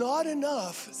moi it's not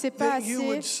enough C'est pas that you assez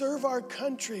would serve our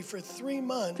country for 3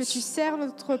 que tu months sers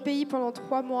notre pays pendant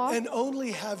 3 mois and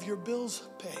only have your bills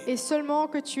paid. et seulement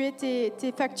que tu aies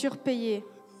tes factures payées.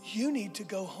 You need to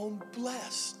go home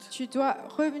blessed. Tu dois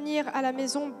revenir à la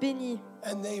maison bénie.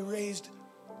 And they raised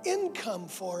income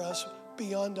for us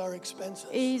beyond our expenses.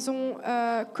 Et ils ont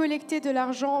collecté de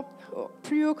l'argent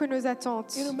plus haut que nos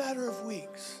attentes In a matter of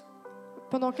weeks,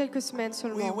 pendant quelques semaines we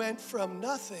seulement. went from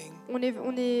nothing On est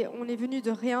venu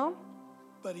de rien,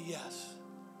 but a yes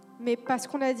mais parce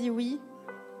qu'on a dit oui,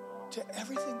 to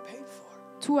everything paid for.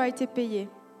 tout a été payé.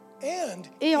 And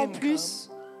Et en income. plus,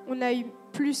 on a eu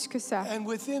plus que ça. And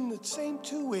within the same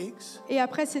 2 weeks, Et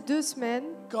après ces 2 semaines,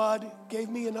 God gave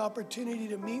me an opportunity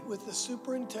to meet with the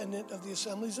superintendent of the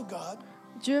Assemblies of God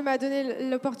Dieu m'a donné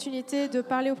l'opportunité de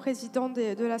parler au président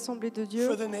de l'Assemblée de Dieu,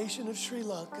 for the nation of Sri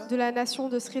Lanka. de la nation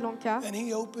de Sri Lanka. And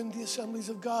he opened the Assemblies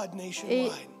of God Et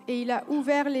nationwide. Et il a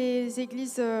ouvert les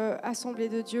églises Assemblées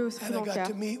de Dieu au Sri And I Lanka. got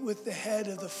to meet with the head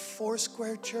of the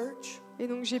Foursquare Church. Et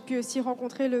donc j'ai pu aussi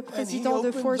rencontrer le And he président de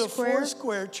opened the Foursquare.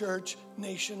 Foursquare Church Et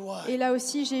nationwide. là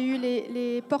aussi, j'ai eu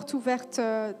les portes ouvertes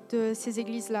de ces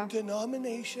églises-là.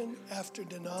 Denomination after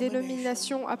denomination.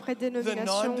 Dénomination après The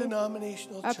dénomination.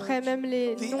 non-denominational Après church. même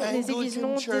les églises non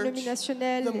Anglican church,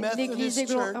 dénominationnelles, the l'église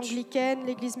Methodist church, anglicaine,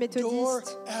 l'église Door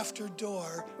méthodiste, after door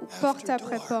porte after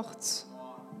après door. porte.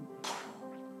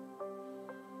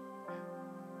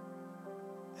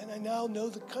 And I now know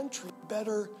the country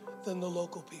better than the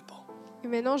local people. Et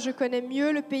maintenant, je connais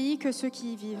mieux le pays que ceux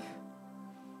qui y vivent.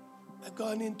 I've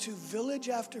gone into village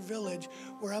after village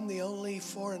where I'm the only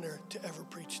foreigner to ever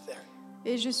preach there.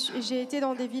 Et j'ai été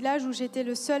dans des villages où j'étais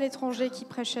le seul étranger qui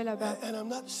prêchait là-bas. And I'm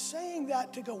not saying that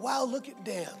to go, wow, look at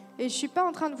Dan. Et je suis pas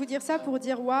en train de vous dire ça pour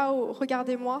dire waouh,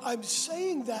 regardez-moi. I'm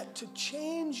saying that to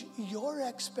change your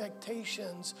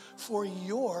expectations for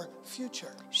your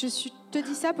future. Te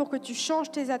dis ça pour que tu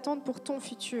changes tes attentes pour ton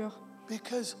futur.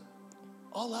 Because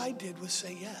all I did was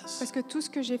say yes. Parce que tout ce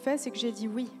que j'ai fait, c'est que j'ai dit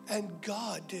oui. And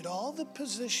God did all the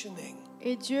positioning,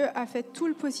 Et Dieu a fait tout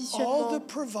le all positionnement, the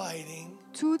providing.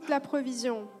 toute la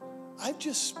provision. I've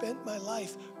just spent my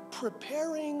life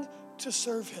preparing to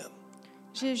serve Him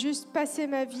J'ai juste passé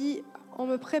ma vie en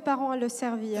me préparant à le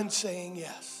servir and saying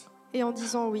yes. et en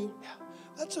disant oui.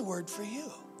 That's a word for you.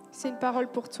 C'est une parole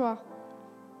pour toi.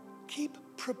 Keep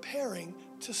preparing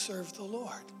to serve the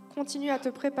Lord. Continue à te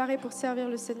préparer pour servir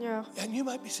le Seigneur. And you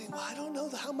might be saying, well, I don't know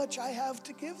how much I have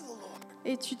to give the Lord.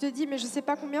 Et tu te dis, mais je ne sais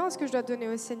pas combien est-ce que je dois donner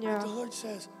au Seigneur. The Lord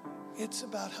says, it's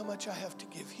about how much I have to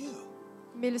give you.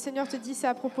 Mais le Seigneur te dit, c'est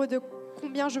à propos de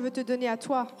combien je veux te donner à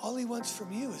toi. All He wants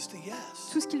from you is the yes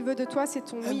Tout ce qu'il veut de toi, c'est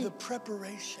ton and oui the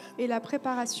preparation. et la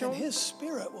préparation. And His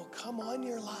Spirit will come on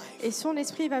your life Et son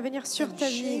esprit va venir sur and ta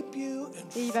vie shape you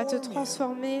and et il va te form you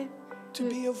transformer, to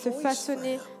be a te voice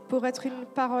façonner for Him. pour être une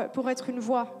parole, pour être une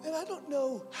voix. And I don't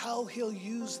know how He'll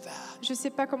use that, Je ne sais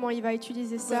pas comment il va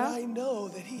utiliser but ça, I know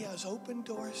that He has open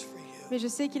doors for you mais je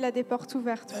sais qu'il a des portes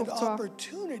ouvertes and pour toi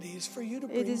opportunities for you to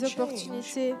et bring des change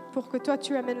opportunités pour que toi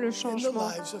tu amènes le in the changement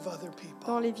lives of other people.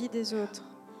 dans les vies des autres.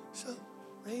 So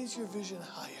raise your vision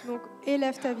higher. Donc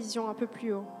élève ta vision un peu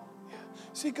plus haut.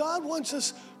 See, God wants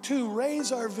us to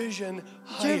raise our vision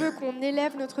Dieu veut higher. qu'on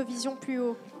élève notre vision plus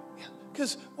haut.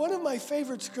 Because one of my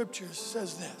favorite scriptures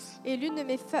says this: Et l'une de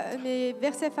mes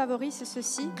versets favoris, c'est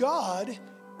ceci. God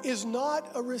is not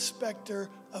a respecter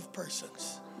of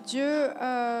persons. Dieu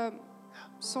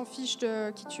s'en fiche de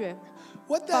qui tu es.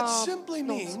 What that Enfin, simply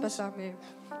non, c'est pas means, ça, mais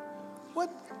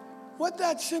what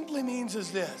that simply means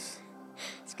is this: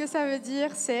 ce que ça veut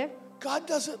dire, God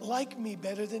doesn't like me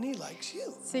better than He likes you,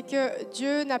 c'est que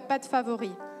Dieu n'a pas de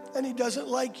favori. and He doesn't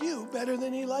like you better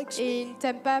than He likes Et il me. ne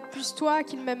t'aime pas plus toi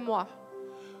qu'il m'aime moi.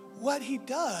 What He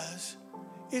does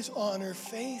is honor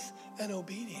faith and Et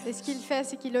obedience. ce qu'il fait,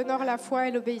 c'est qu'il honore la foi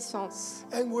et l'obéissance.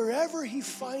 And wherever He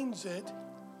finds it,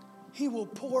 He will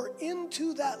pour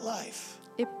into that life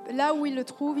Et là où il le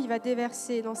trouve, il va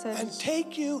déverser dans sa and vie.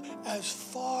 take you as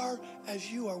far as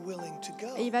you are willing to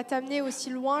Et il go. va t'amener aussi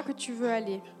loin que tu veux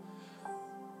aller.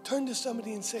 Turn to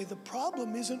somebody and say, the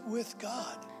problem isn't with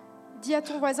God. Dis à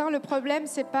ton voisin, le problème,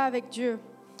 c'est pas avec Dieu.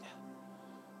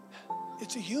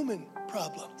 It's a human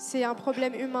problem. C'est un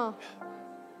problème humain.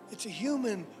 It's a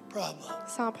human problem.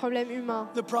 C'est un problème humain.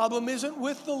 The problem isn't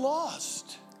with the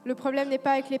lost. Le problème n'est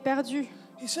pas avec les perdus.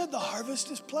 He said the harvest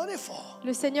is plentiful.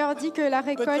 Le Seigneur dit que la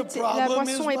récolte, la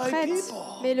moisson est prête.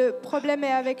 Mais le problème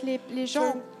est avec les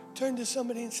gens. Turn to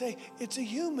somebody and say, it's a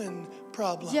human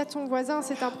problem. Dis à ton voisin,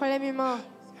 c'est un problème humain.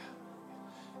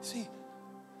 See,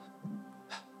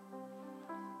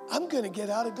 I'm going to get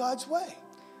out of God's way.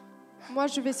 Moi,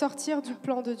 je vais sortir du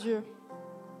plan de Dieu.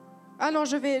 Ah non,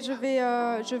 je vais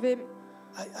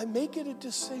I make it a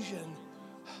decision.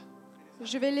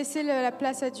 laisser la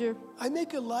place à Dieu. I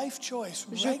make a life choice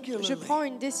Je regularly prends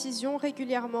une décision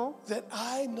régulièrement that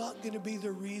I'm not going to be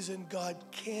the reason God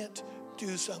can't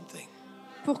do something.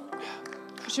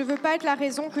 Je veux pas être la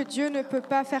raison que Dieu ne peut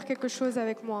pas faire quelque chose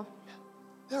avec moi.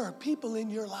 There are people in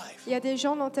your life Il y a des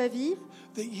gens dans ta vie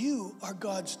that you are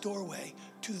God's doorway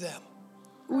to them.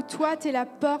 où toi, tu es la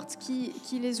porte qui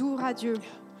les ouvre à Dieu.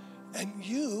 And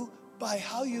you, by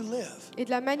how you live, Et de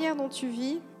la manière dont tu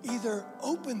vis, either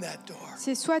open that door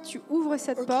c'est soit tu ouvres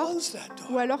cette or porte close that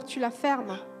ou door. alors tu la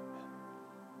fermes.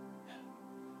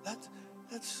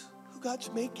 That's who God's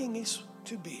making us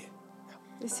to be,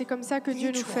 Et c'est comme ça que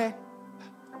Dieu nous Each fait,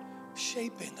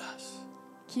 shaping us,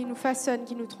 qui nous façonne,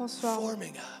 qui nous transforme,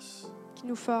 forming us. qui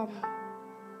nous forme.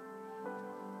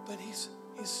 But he's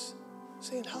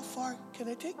saying, how far can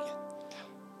I take you?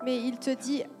 Mais il te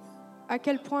dit, À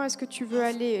quel point est-ce que tu veux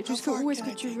aller? Jusqu'où est-ce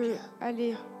que tu veux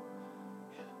aller?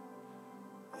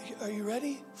 Are you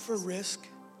ready for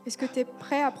risk? Est-ce que tu es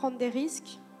prêt à prendre des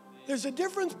risques? There's a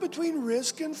difference between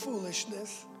risk and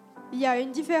foolishness. Il y a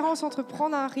une différence entre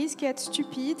prendre un risque et être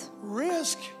stupide.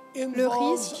 Risk Le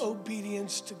involves risque,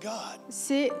 obedience to God.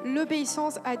 c'est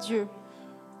l'obéissance à Dieu.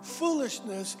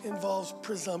 Foolishness involves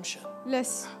presumption. La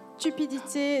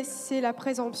stupidité, c'est la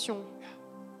présomption.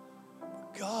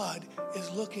 God is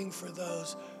looking for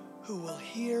those who will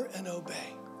hear and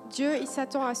obey. Dieu, il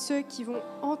s'attend à ceux qui vont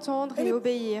entendre et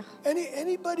obéir.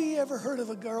 Anybody ever heard of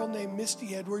a girl named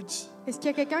Misty Edwards? Est-ce qu'il y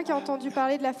a quelqu'un qui a entendu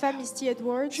parler de la femme Misty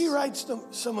Edwards? She writes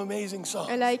some amazing songs.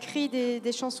 Elle a écrit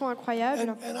des chansons incroyables.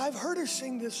 And I've heard her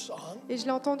sing this song Et je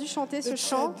l'ai entendu chanter ce that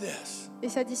chant. said this. Et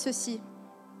ça dit ceci.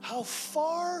 How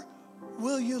far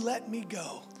will you let me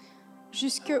go?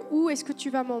 Jusque où est-ce que tu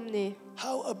vas m'emmener?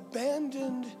 How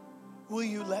abandoned will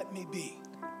you let me be?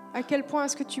 À quel point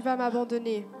est-ce que tu vas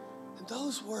m'abandonner? And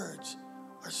those words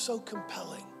are so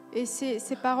compelling. Et ces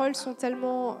paroles sont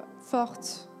tellement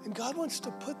fortes. And God wants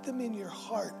to put them in your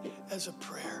heart as a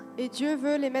prayer. Et Dieu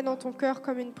veut les mettre dans ton cœur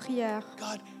comme une prière.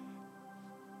 God,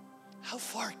 how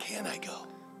far can I go?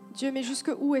 Dieu, mais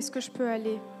jusque où est-ce que je peux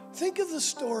aller? Think of the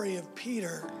story of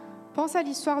Peter Pense à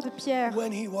l'histoire de Pierre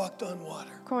when he walked on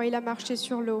water. quand il a marché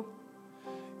sur l'eau.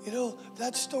 You know,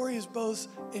 that story is both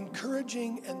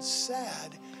encouraging and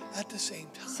sad at the same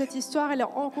time. Cette histoire, elle est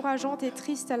encourageante et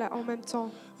triste en même temps.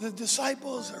 The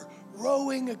disciples are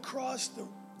rowing across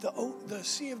the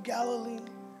Sea of Galilee.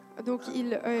 Donc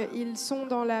ils sont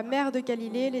dans la mer de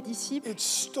Galilée, les disciples, It's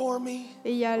stormy.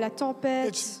 et il y a la It's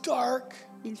tempête, dark.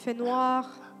 il fait noir,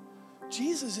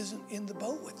 Jesus isn't in the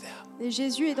boat with them. et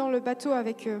Jésus est dans le bateau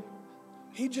avec eux.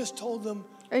 He just told them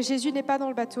Et Jésus n'est pas dans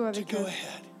le bateau to avec go eux.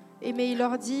 ahead. Mais il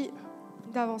leur dit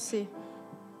d'avancer.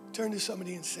 Turn to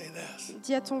somebody and say this.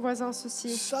 Dis à ton voisin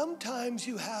ceci. Sometimes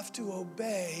you have to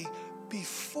obey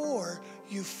before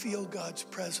you feel God's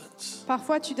presence.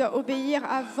 Parfois, tu dois obéir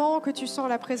avant que tu sens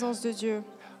la présence de Dieu.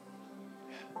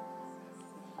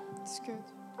 It's good.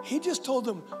 He just told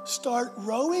them, start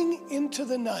rowing into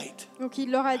the night. Donc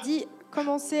il leur a dit,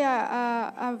 commencez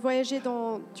à voyager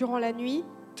durant la nuit.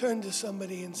 Turn to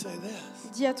somebody and say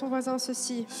this. Dis à ton voisin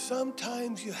ceci.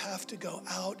 Sometimes you have to go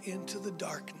out into the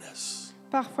darkness.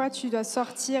 Parfois, tu dois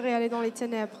sortir et aller dans les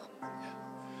ténèbres.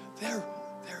 They're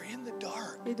in the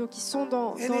dark. Et donc, ils sont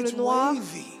dans And le it's noir.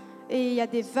 wavy. Et il y a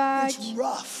des vagues. It's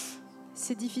rough.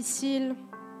 C'est difficile.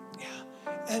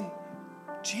 Yeah. And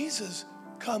Jesus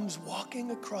comes walking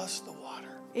across the water.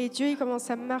 Et Dieu, il commence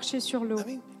à marcher sur l'eau. I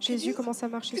mean, Jésus commence à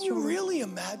marcher can sur you l'eau. really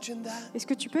imagine that? Est-ce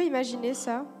que tu peux imaginer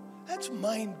ça? That's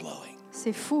mind-blowing.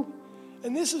 C'est fou.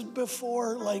 And this is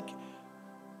before like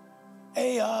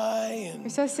AI and Et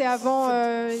ça, c'est avant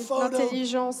photo,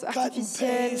 l'intelligence cut and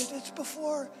artificielle. paste. It's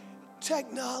before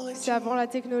technology. C'est avant la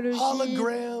technologie,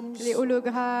 Holograms. les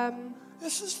hologrammes.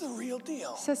 This is the real deal.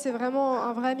 Ça, c'est vraiment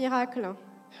un vrai miracle.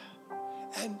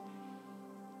 And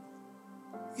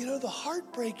you know, the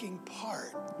heartbreaking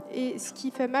part Et ce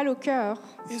qui fait mal au cœur,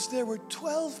 is there were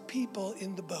 12 people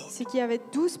in the boat. c'est qu'il y avait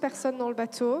 12 personnes dans le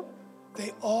bateau.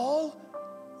 They all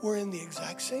were in the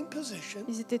exact same position.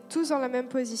 Ils étaient tous dans la même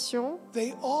position.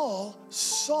 They all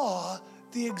saw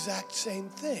the exact same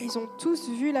thing. Ils ont tous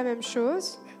vu la même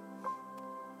chose.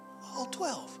 All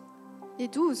 12. Les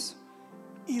 12.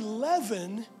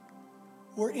 11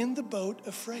 were in the boat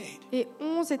afraid. Et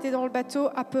 11 étaient dans le bateau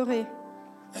apeurés.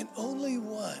 And only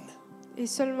one Et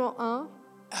seulement un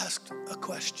asked a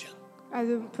question. a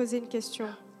de me poser une question.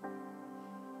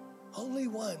 Only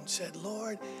one said,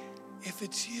 Lord, if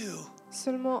it's you,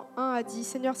 Seulement un a dit,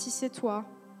 Seigneur, si c'est toi,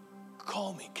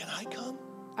 call me. Can I come?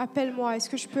 appelle-moi. Est-ce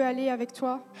que je peux aller avec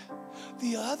toi?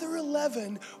 The other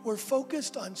 11 were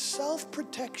focused on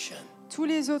self-protection, Tous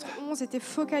les autres 11 étaient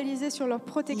focalisés sur leur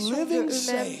protection de living eux-mêmes,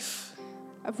 safe,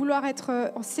 à vouloir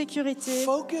être en sécurité,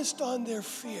 focused on their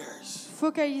fears.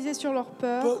 focalisés sur leur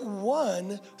peur. But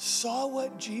one saw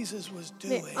what Jesus was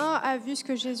Mais doing un a vu ce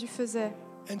que Jésus faisait.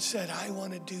 and said, I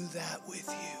want to do that with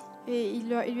you. Et il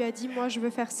lui a dit, moi, je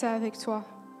veux faire ça avec toi.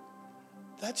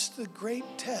 That's the great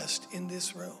test in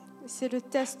this room. C'est le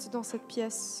test dans cette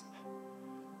pièce.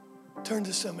 Turn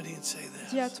to somebody and say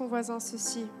Dis à this. ton voisin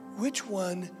ceci. Which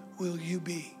one will you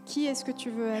be? Qui est-ce que tu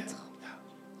veux être?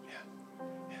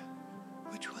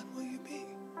 Which one will you be?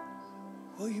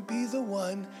 Will you be the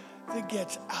one that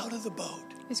gets out of the boat?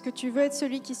 Est-ce que tu veux être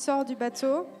celui qui sort du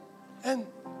bateau? And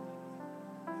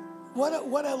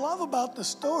what I love about the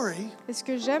story Et ce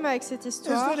que j'aime avec cette is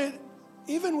histoire, that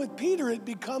even with Peter, it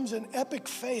becomes an epic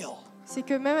fail. c'est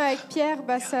que même avec Pierre,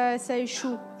 ça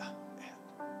échoue.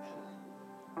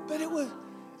 But it was,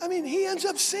 I mean, he ends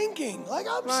up sinking. Like,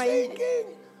 I'm Ouais,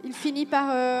 sinking. il finit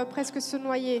par presque se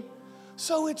noyer.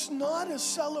 So it's not a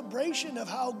celebration of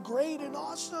how great and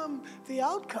awesome the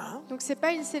outcome. Donc c'est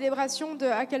pas une célébration de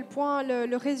à quel point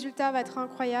le résultat va être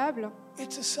incroyable.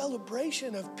 It's a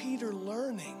celebration of Peter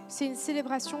learning C'est une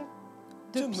célébration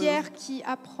de To move. Pierre qui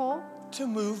apprend to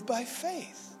move by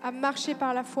faith. à marcher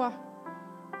par la foi.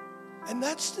 And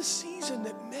that's the season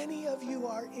that many of you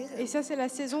are Et in. ça, c'est la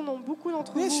saison dont beaucoup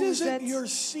d'entre vous This vous isn't êtes. your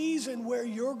season where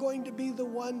you're going to be the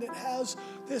one that has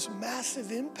this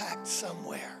massive impact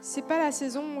somewhere. C'est pas la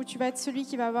saison où tu vas être celui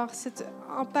qui va avoir cet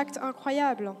impact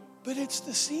incroyable. But it's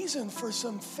the season for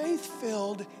some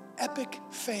faith-filled epic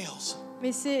fails.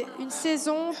 Mais c'est une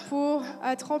saison pour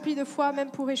être rempli de foi,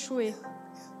 même pour échouer.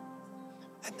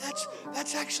 And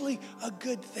that's actually a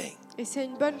good thing. Et c'est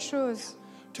une bonne chose.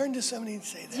 Turn to somebody and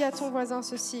say Dis à that. ton voisin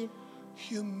ceci.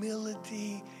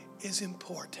 Humility is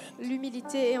important.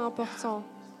 L'humilité est importante.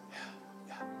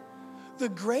 The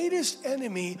greatest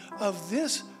enemy of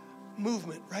this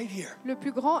movement right here Le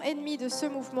plus grand ennemi de ce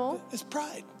mouvement, is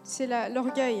pride. c'est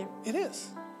l'orgueil. It is.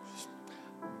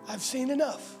 I've seen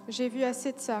enough. J'ai vu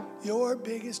assez de ça. Your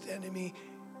biggest enemy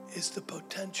is the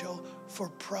potential for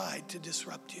pride to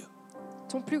disrupt you.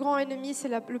 Ton plus grand ennemi, c'est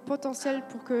le potentiel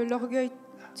pour que l'orgueil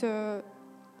te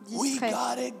We distrait.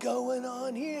 got it going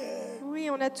on here. Oui,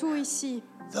 on a tout ici.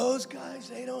 Those guys,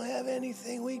 they don't have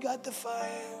anything. We got the fire.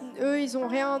 Eux, ils ont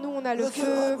rien. Nous, on a le Look at what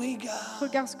feu. we got.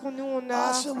 Regarde ce qu'on nous on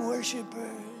a. Awesome worshippers.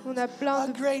 On a plein A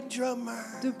great drummer.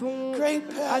 de bons Great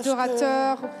pastor.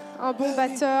 adorateurs, un bon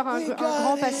batteur, un We got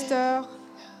grand it. pasteur.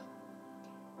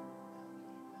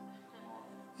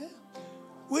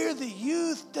 We're the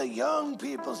youth, the young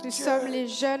people's Nous sommes church. les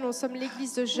jeunes, nous sommes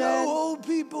l'église de No jeunes. old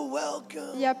people Il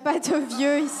welcome. n'y a pas de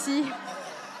vieux ici.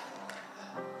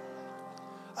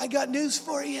 I got news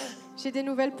for you. J'ai des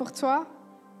nouvelles pour toi.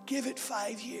 Give it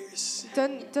 5 years.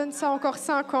 Donne ça encore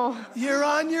 5 ans. You're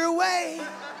on your way.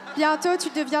 Bientôt, tu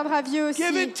deviendras vieux aussi.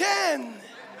 Give it 10.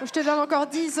 Je te donne encore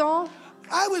 10 ans.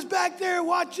 I was back there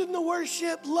watching the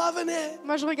worship, loving it.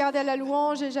 Moi, je regardais la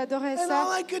louange et j'adorais And ça.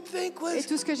 all I could think Et was,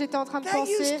 tout ce que j'étais en train de that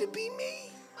used penser. to be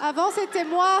me. Avant, c'était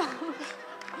moi.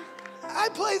 I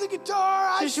play the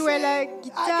guitar, I Je jouais la sing, I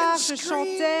guitare, can je scream.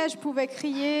 chantais, je pouvais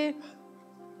crier.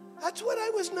 That's what I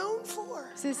was known for.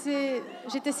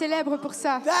 J'étais célèbre pour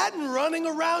ça. That and running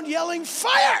around yelling,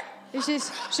 fire! Et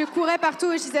je courais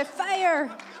partout et je disais Fire!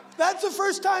 That's the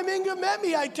first time Inga met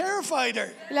me. I terrified her.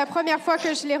 La première fois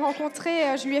que je l'ai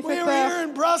rencontré, je lui ai We fait were here peur. in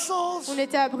Brussels. On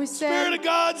était à Spirit Bruxelles. of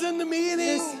God's in the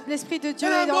meeting. L'Esprit de Dieu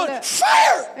And est I'm dans going, le...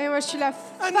 fire! Et moi, je suis là,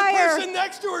 And the person Fire!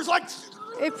 next to her is like,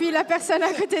 Et puis la personne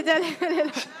à côté d'elle, elle est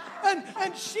là.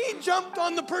 and she jumped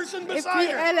on the person Et beside puis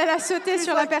her. elle a sauté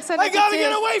sur la personne à I gotta côté.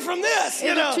 get away from this, Et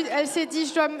you know. donc, elle s'est dit,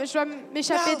 je dois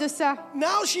m'échapper de ça.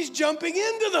 Now she's jumping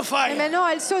into the Et fire. maintenant,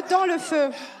 elle saute dans le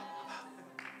feu.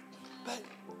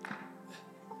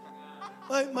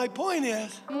 My point is,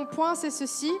 Mon point, c'est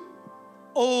ceci.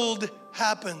 old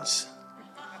happens.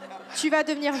 Tu vas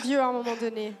devenir vieux à un moment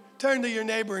donné. Turn to your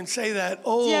neighbor and say that.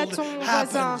 Dis à Old ton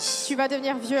voisin, happens. tu vas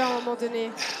devenir vieux à un moment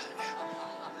donné.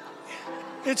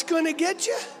 It's going to get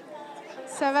you.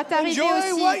 Ça va t'arriver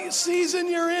Enjoy aussi. what season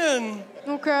you're in.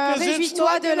 Donc it's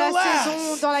réjouis-toi not de la gonna last.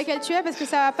 saison dans laquelle tu es parce que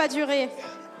ça va pas durer.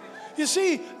 You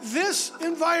see, this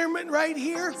environment right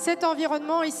here, Cet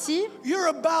environnement ici, you're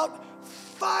about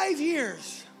 5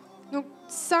 years donc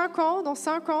 5 ans, dans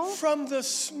 5 ans, from the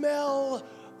smell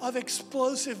of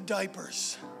explosive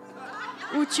diapers.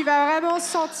 où tu vas vraiment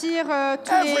sentir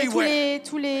Everywhere.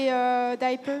 tous les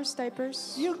diapers,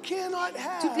 You cannot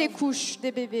toutes les have, couches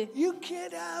des bébés. you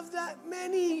can't have that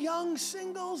many young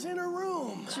singles in a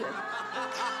room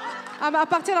À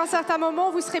partir d'un certain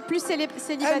moment, vous serez plus and not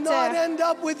célibataire end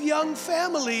up with young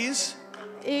families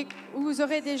et vous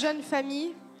aurez des jeunes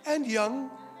familles and young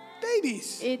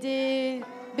babies. et des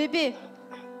bébés.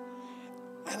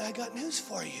 And I got news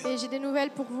for you. Et j'ai des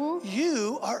nouvelles pour vous.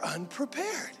 You are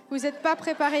unprepared. Vous n'êtes pas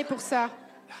préparés pour ça.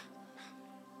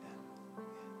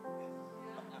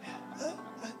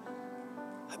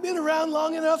 I've been around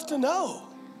long enough to know.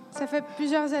 Ça fait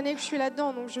plusieurs années que je suis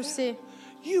là-dedans, donc je sais.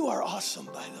 You are awesome,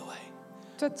 by the way.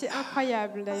 Toi, tu es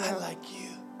incroyable I d'ailleurs. like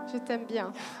you. Je t'aime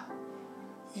bien.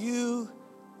 You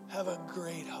have a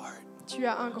great heart. Tu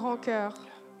as un grand cœur.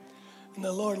 And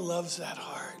the Lord loves that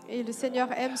heart. Et le Seigneur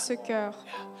aime ce cœur.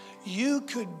 You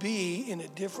could be in a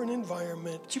different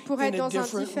environment, Tu pourrais in être a dans un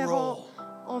different différent role,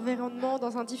 environnement,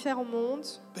 dans un différent monde,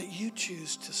 but you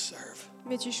choose to serve.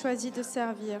 mais tu choisis de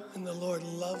servir. And the Lord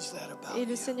loves that about Et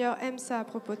le you. Seigneur aime ça à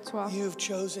propos de toi. You've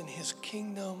chosen His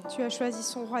kingdom Tu as choisi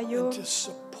son and royaume to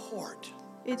support.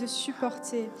 et de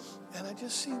supporter. And I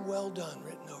just see well done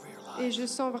written over your Et je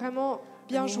sens vraiment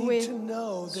bien And you jouer need to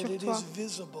know that sur it toi. is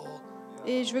visible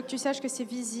Et je veux que tu saches que c'est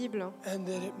visible and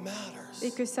that it matters.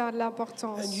 et que ça a de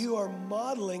l'importance. And you are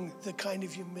modeling the kind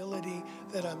of humility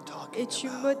that I'm talking Et tu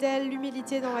about. modèles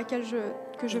l'humilité dans laquelle je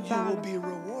And you parle. will be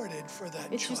rewarded for that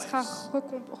Et tu choice. seras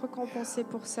récompensé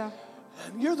pour ça.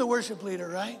 And you're the worship leader,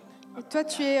 right? Et toi,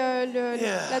 tu es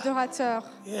Yeah. l'adorateur,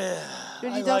 Yeah. le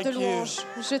I leader like de you. louange.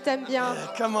 Je t'aime bien.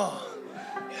 Yeah, come on.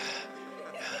 Yeah.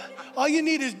 All you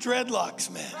need is dreadlocks,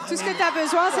 man. Tout ce que tu as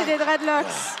besoin, c'est des dreadlocks.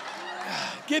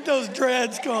 Get those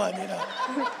dreads going, you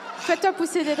know. Fais-toi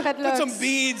pousser des Put some dreadlocks.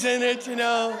 beads in it, you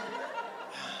know.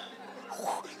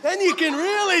 Then you can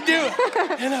really do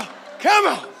it, you know. Come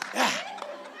on. Yeah.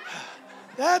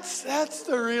 That's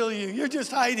the real you. You're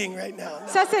just hiding right now.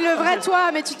 Ça, c'est le vrai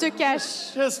toi, mais tu te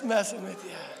caches. Just messing with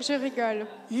you. Je rigole.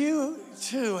 You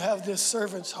too have this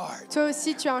servant's heart. Toi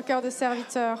aussi, tu as un cœur de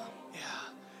serviteur.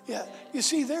 Yeah. You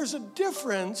see, there's a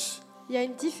difference Il y a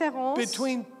une différence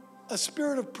between a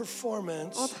spirit of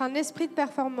performance entre un esprit de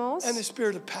performance and a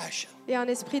spirit of passion. et un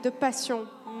esprit de passion.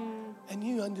 And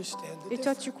you understand the Et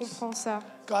toi, tu difference. comprends ça.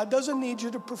 God doesn't need you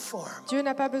to perform. Dieu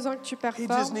n'a pas besoin que tu He just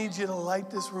performes. needs you to light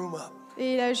this room up.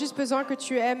 Et il a juste besoin que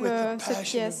tu aimes With the cette passion of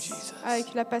pièce Jesus.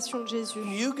 avec la passion de Jésus.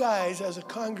 And you guys, as a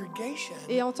congregation,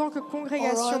 Et en tant que are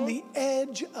congrégation, on the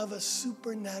edge of a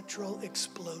supernatural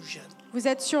explosion. vous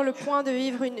êtes sur le point de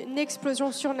vivre une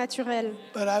explosion surnaturelle.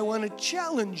 But I want to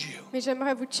challenge you. Mais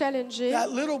j'aimerais vous challenger That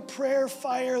little prayer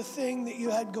fire thing that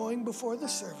you had going before the que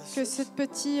service. ce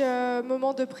petit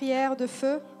moment de prière, de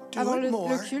feu, Do avant it le more.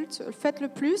 culte, faites-le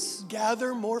plus.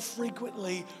 Gather more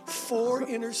frequently for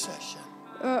intercession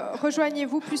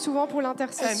Rejoignez-vous plus souvent pour and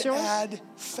l'intercession add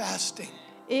fasting.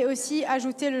 et aussi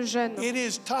ajoutez le jeûne. It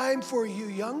is time for you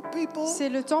young people C'est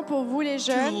le temps pour vous les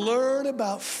to jeunes learn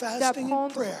about fasting and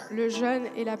d'apprendre prayer. le jeûne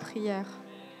et la prière.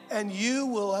 And you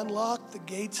will unlock the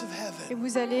gates of Et heaven.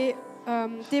 vous allez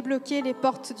débloquer les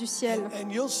portes du ciel. And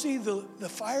you'll see the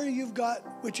fire you've got,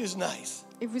 which is nice.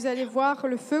 Et vous allez voir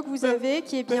le feu que vous avez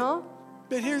qui est bien.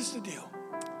 But here's the deal.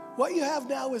 What you have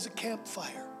now is a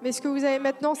campfire. Mais ce que vous avez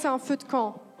maintenant, c'est un feu de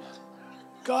camp.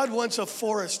 God wants a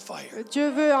forest fire. Dieu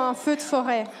veut un feu de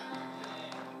forêt.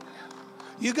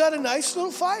 You got a nice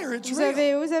little fire. It's Vous real.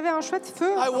 avez un chouette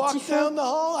feu, I un petit walked feu. down the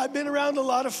hall. I've been around a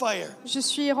lot of fire. Je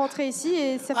suis rentrée ici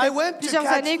et ça I fait went to plusieurs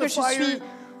catch années que the je fire suis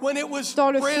when it was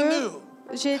dans le brand feu. new.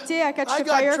 J'ai été à Catch I the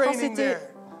got Fire quand training c'était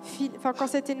there. quand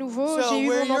c'était nouveau. So J'ai eu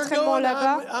where mon you're entraînement going,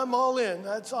 là-bas. I'm all in.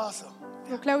 That's awesome.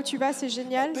 Donc là où tu vas, c'est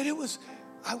génial. But it was,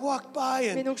 I walked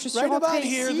by Mais and donc, je suis right about rentrée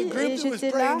here, ici the group et that was j'étais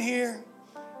praying là. here,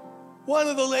 one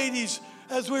of the ladies,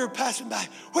 as we were passing by,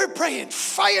 we're praying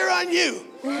fire on you.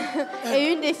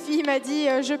 Et une des filles m'a dit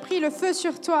je prie le feu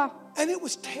sur toi. And it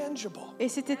was tangible. Et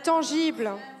c'était tangible.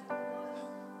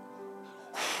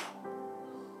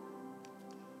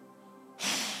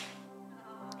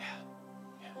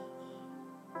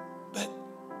 But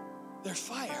there's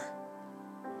fire.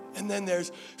 And then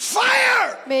there's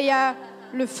fire! Mais il y a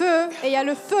le feu et il y a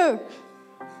le feu.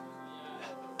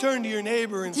 Turn to your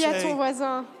neighbor and Dis à ton say,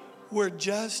 voisin, we're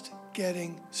just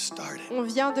getting started. on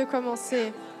vient de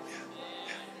commencer.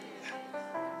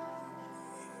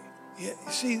 Yeah,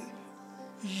 you see,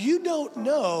 you don't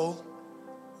know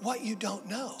what you don't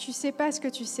know. Tu sais pas ce que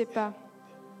tu sais pas.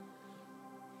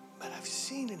 But I've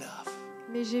seen enough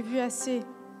Mais j'ai vu assez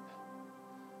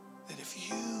that if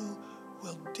you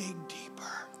will dig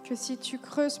deeper, que si tu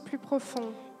creuses plus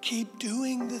profond keep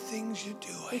doing the things you're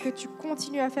et que doing, tu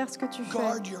continues à faire ce que tu fais,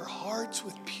 guard your hearts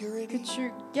with que purity,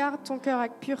 tu gardes ton cœur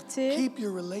avec pureté, keep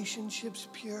your relationships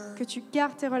pure que tu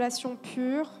gardes tes relations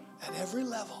pures at every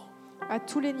level. à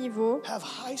tous les niveaux, Have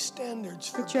high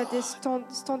standards que for tu as des God.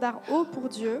 standards hauts pour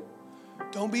Dieu.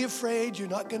 Don't be afraid, you're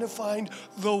not going to find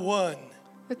the one.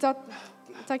 Ne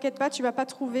t'inquiète pas, tu vas pas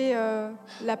trouver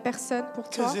la personne pour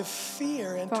toi. Because if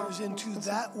fear enters into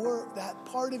that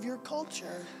part of your culture,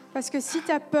 Parce que si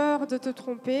tu as peur de te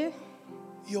tromper,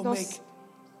 you'll Dans make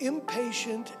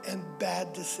impatient and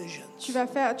bad decisions. tu vas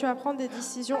prendre des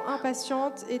décisions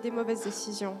impatientes et des mauvaises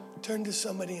décisions. Turn to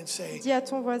somebody and say, Dis à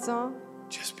ton voisin,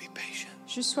 just be patient.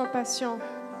 juste sois patient.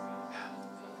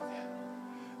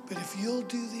 But if you'll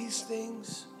do these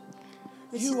things,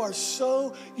 Mais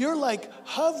you're like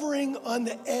hovering on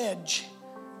the edge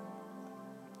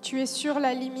tu es sur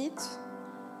la limite,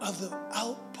 of the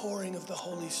outpouring of the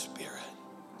Holy Spirit.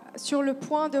 sur le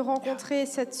point de rencontrer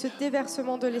ce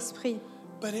déversement de l'esprit.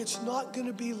 But it's not going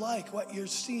to be like what you're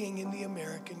seeing in the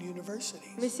American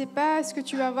universities. Mais c'est pas ce que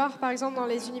tu vas voir, par exemple, dans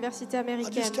les universités I'm just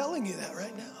américaines. telling you that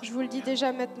right now. Je vous le dis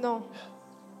déjà maintenant.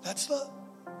 That's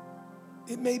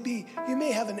It may be, you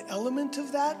may have an element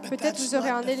of that, but Peut-être that's vous aurez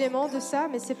not un the élément de focus. ça,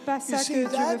 mais c'est pas You ça see, que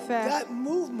Dieu veut faire. that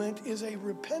movement is a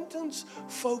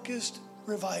repentance-focused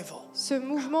revival. Ce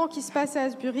mouvement qui se passe à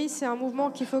Asbury, c'est un mouvement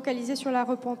qui est focalisé sur la And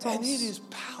repentance. it is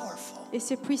powerful. Et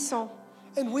c'est puissant.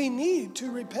 And we need to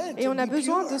repent Et on and a be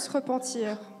besoin pure. de se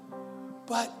repentir.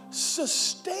 But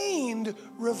sustained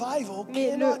revival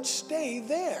Mais cannot stay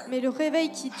there. Mais le réveil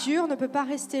qui dure ne peut pas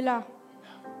rester là.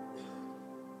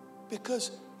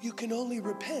 Because you can only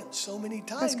repent so many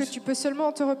Parce que times. tu peux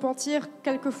seulement te repentir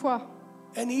quelquefois.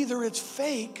 And either it's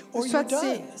fake or you're Soit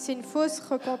done. c'est une fausse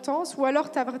repentance, ou alors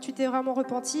tu t'es vraiment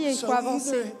repenti et il So faut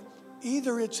avancer.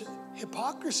 either it's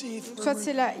hypocrisy for Soit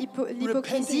c'est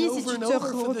l'hypocrisie si tu te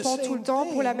repens tout le temps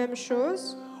pour la même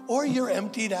chose, or you're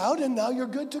emptied out and now you're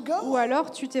good to ou go.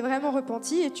 alors tu t'es vraiment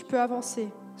repenti et tu peux avancer.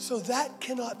 So that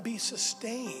cannot be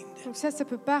sustained. Donc ça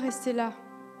peut pas rester là.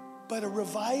 But a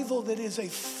revival that is a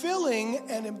filling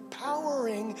and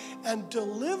empowering and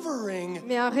delivering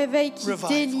Mais un réveil qui Revival.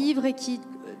 délivre et qui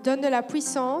donne de la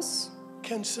puissance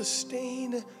can sustain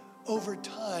over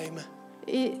time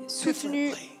est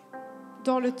soutenu differently.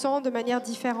 dans le temps de manière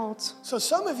différente. So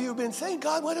some of you have been saying,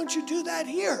 God, why don't you do that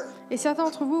here? Et certains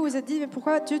d'entre vous vous êtes dit, mais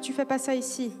pourquoi Dieu tu fais pas ça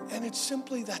ici? And it's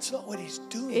simply that's not what he's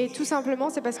doing. Et tout here. simplement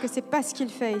c'est parce que c'est pas ce qu'il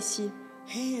fait ici.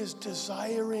 He is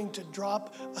desiring to drop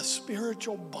a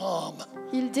spiritual bomb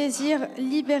Il désire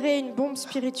libérer une bombe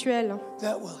spirituelle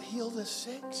that will heal the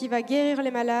sick, qui va guérir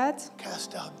les malades,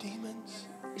 cast out demons,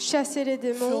 chasser les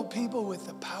fill démons, people with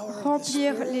the power of the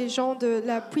remplir Spirit. les gens de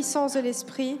la puissance de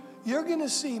l'esprit. You're going to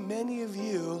see many of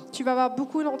you Tu vas voir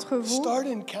beaucoup d'entre vous start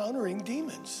encountering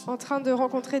demons en train de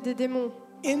rencontrer des démons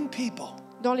in people.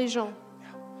 dans les gens.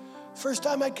 First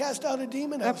time I cast out a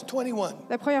demon, I was 21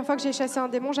 La première fois que j'ai chassé un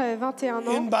démon, j'avais 21 in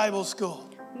ans Bible school.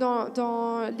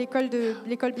 dans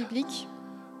l'école biblique.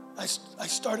 I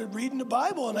started reading the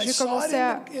Bible and I Je saw it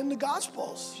commençais in the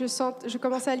Gospels. Je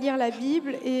commençais à lire la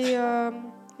Bible et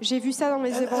j'ai vu ça dans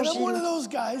les And I'm one of évangiles. those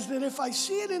guys that if I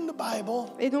see it in the Bible,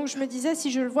 Et donc je me disais,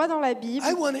 si je le vois dans la Bible,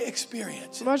 I want to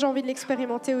experience it. moi j'ai envie de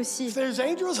l'expérimenter aussi. If there's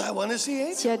angels, I want to see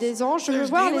angels. S'il y a des anges, je If veux there's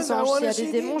voir demons, les I anges. want S'il y a to des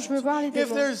see démons, je veux voir les If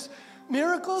démons. there's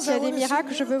miracles, S'il y I a des want to see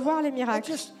miracles, je veux miracles. voir les I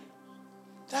miracles.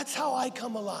 that's how I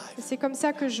come alive. Et c'est comme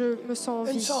ça que je me sens en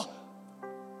And vie. so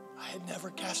I had never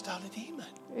cast out a demon.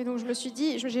 Et donc je me suis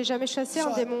dit, je n'ai jamais chassé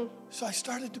un démon. So I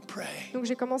started to pray. Donc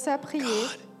j'ai commencé à prier.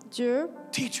 God. Dieu,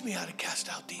 Teach me how to cast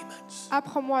out demons.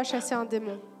 apprends-moi à chasser un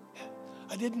démon.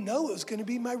 I didn't know it was going to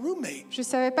be my roommate. Je ne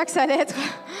savais pas que ça allait être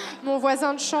mon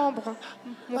voisin de chambre,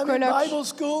 mon I'm in coloc. Bible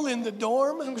school in the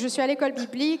dorm. Donc je suis à l'école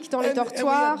biblique, dans les And we had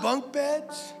dortoirs. bunk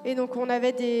beds. Et donc on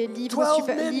avait des livres 12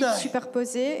 midnight. livres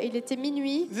superposés. Et il était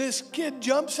minuit. This kid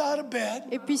jumps out of bed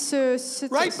Et puis ce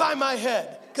right by my head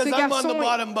ce because I'm on the garçon,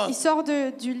 bottom il bunk. sort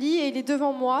du lit et il est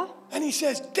devant moi. And he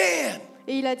says, Dan,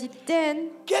 Et il a dit, Dan,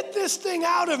 get this thing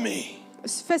out of me.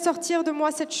 fais sortir de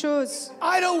moi cette chose.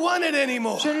 I don't want it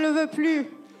anymore. Je ne le veux plus.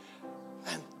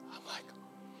 And I'm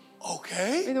like,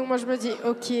 okay. Et donc moi je me dis,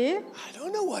 ok, I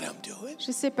don't know what I'm doing. je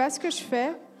ne sais pas ce que je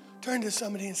fais. Turn to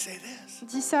somebody and say this.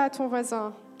 Dis ça à ton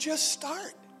voisin. Just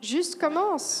start. Juste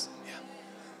commence.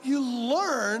 You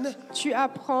learn Tu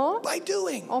apprends by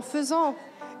doing. en faisant.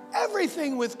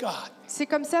 Everything with God C'est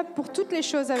comme ça pour toutes les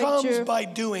choses avec comes Dieu. by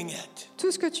doing it. Tout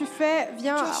ce que tu fais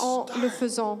vient Just en start. le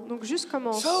faisant. Donc juste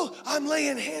commence. So I'm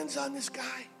laying hands on this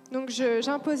guy. Donc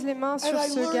j'impose les mains And sur I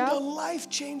ce learned gars a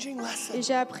life-changing lesson. et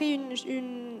j'ai appris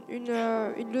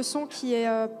une leçon qui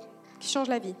change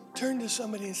la vie. Turn to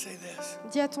somebody and say this.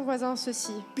 Dis à ton voisin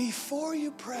ceci. Before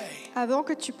you pray, Avant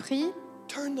que tu pries,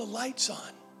 turn the lights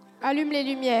on. allume les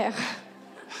lumières.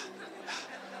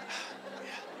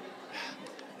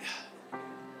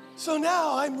 So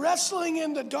now I'm wrestling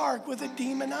in the dark with a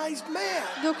demonized man.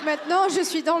 Donc maintenant, je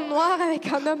suis dans le noir avec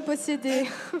un homme possédé.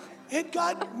 It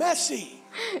got messy.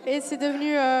 Et c'est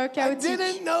devenu I chaotique.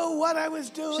 didn't know what I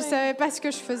was Je doing. savais pas ce que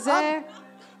je faisais.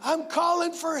 I'm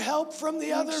calling for help from the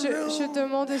Donc other je room.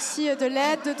 demande aussi de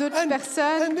l'aide d'autres And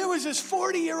personnes. there was this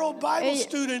 40-year-old Bible Et-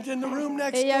 student in the room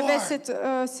next Et il y avait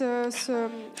door.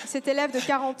 cet élève de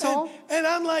 40 ans. And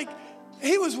I'm like,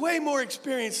 he was way more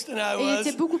experienced than I Et il was.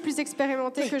 était beaucoup plus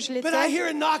expérimenté que je But I l'étais. hear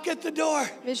a knock at the door.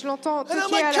 Mais je l'entends And I'm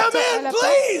toquer like, à come in, la porte.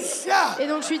 please. Yeah. Et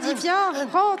donc je lui dis, viens,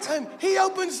 rentre. And he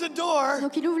opens the door,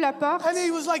 Donc il ouvre la porte. and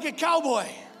he was like a cowboy.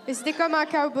 Et c'était comme un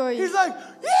cowboy. He's like,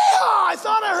 yeah, I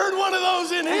thought I heard one of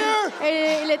those in here.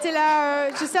 Et il était là,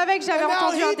 je savais que j'avais And now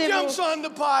entendu un he démon. jumps on the Et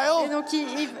pile. donc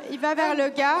il va vers le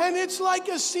gars. And it's like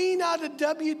a scene out of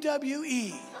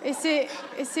WWE. Et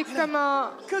c'est comme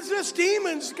un... Because this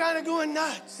demon's kind of going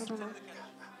nuts.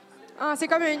 C'est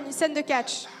comme une scène de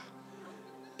catch.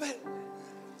 But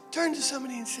turn to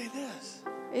somebody and say this.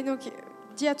 Et donc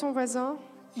Dis à ton voisin,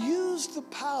 use the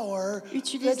power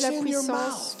utilise that's la in your puissance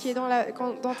mouth. qui est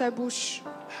dans ta bouche.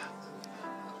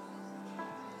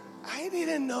 I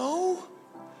didn't know.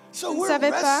 So Je ne we're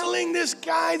savais pas. wrestling this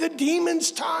guy, the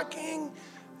demon's talking.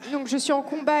 Donc je suis en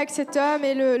combat avec cet homme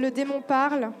et le démon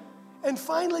parle. And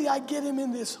finally I get him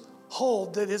in this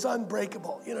hold that is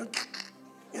unbreakable. You know.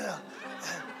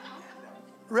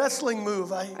 Wrestling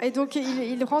move. Et donc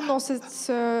il rentre dans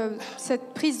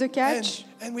cette prise de catch.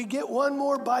 And we get one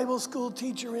more Bible school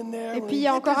teacher in there. Et and puis we il y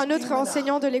a get encore this un autre demon out.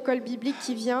 enseignant de l'école biblique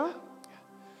qui vient.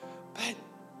 But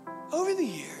over the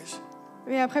years,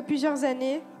 Mais après plusieurs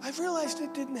années, I've realized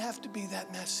it didn't have to be that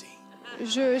messy.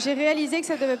 j'ai réalisé que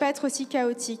ça ne devait pas être aussi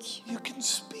chaotique. You can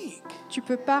speak Tu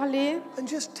peux parler and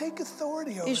just take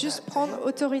authority over et juste that prendre thing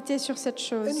autorité sur cette and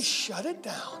chose shut it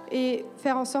down et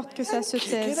faire en sorte que ça and se kick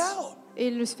it taise out. et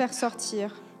le faire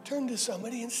sortir. Turn to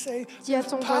somebody and say, Dis à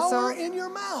 "There's ton power voisin, in your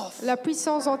mouth." la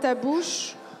puissance dans ta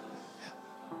bouche.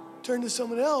 Turn to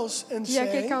someone else and Dis à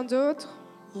say, quelqu'un d'autre,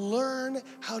 "Learn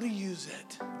how to use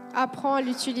it." apprends à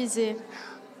l'utiliser.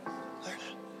 Learn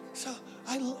it. So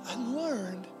I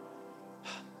learned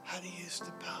how to use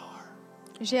the power.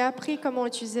 J'ai appris comment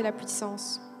utiliser la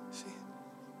puissance. See,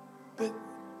 but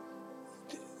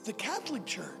the Catholic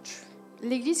Church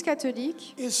L'Église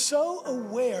catholique is so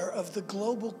aware of the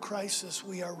global crisis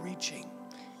we are reaching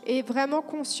est vraiment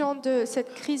consciente de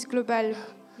cette crise globale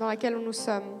dans laquelle nous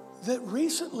sommes. that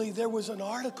recently there was an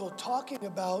article talking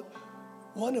about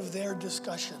one of their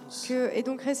discussions. Et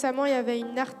donc récemment, il y avait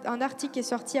un article qui est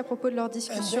sorti à propos de leur And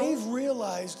discussion. they've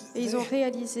realized Et ils ont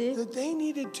réalisé that they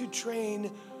needed to train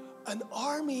an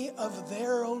army of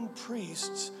their own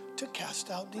priests to cast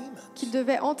out demons. qu'ils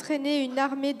devaient entraîner une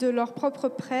armée de leurs propres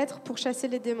prêtres pour chasser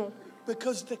les démons.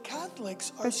 Because the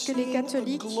Catholics are Parce que les seeing a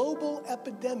catholiques- global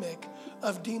epidemic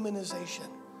of demonization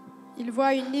Ils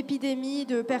voient une épidémie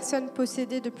de personnes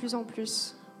possédées de plus en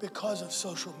plus because of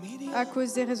social media, à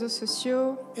cause des réseaux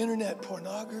sociaux, internet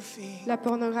pornography, la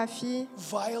pornographie,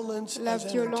 violence la as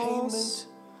violence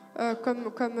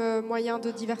entertainment, comme moyen de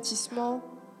divertissement.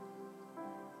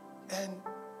 and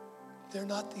they're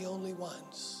not the only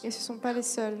ones. Et ce ne sont pas les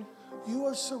seuls. You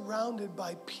are surrounded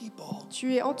by people,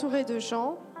 Tu es entouré de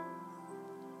gens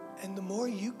and the more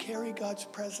you carry God's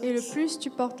et le presence, plus tu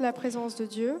portes la présence de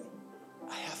Dieu,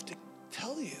 I have to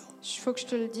tell you, il faut que je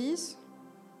te le dise,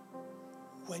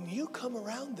 when you come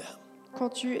around them, quand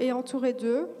tu es entouré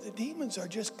d'eux, the demons are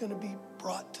just going to be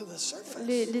brought to the surface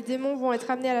les démons vont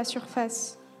être amenés à la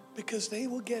surface because they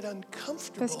will get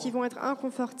parce qu'ils uncomfortable vont être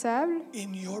inconfortables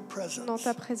in your dans presence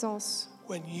ta présence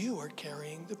when you are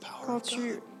carrying the power quand of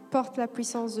tu God. portes la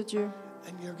puissance de Dieu.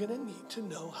 And you're going to need to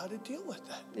know how to deal with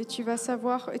that. Et tu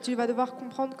vas devoir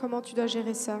comprendre comment tu dois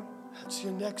gérer ça. That's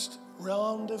your next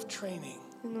round of training.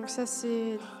 Et donc ça,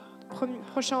 c'est le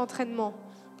prochain entraînement.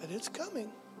 But it's coming.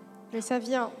 Mais ça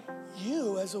vient.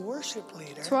 You, as a worship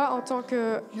leader, Toi, en tant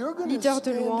que you're going to leader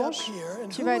de stand up louange, here, and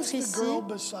tu who vas was être the ici. girl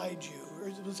beside you? Or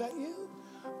was that you?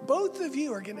 Both of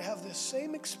you are going to have the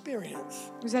same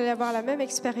experience. Vous allez avoir la même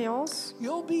expérience.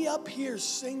 You'll be up here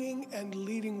singing and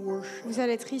leading worship. Vous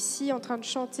allez être ici en train de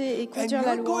chanter et And conduire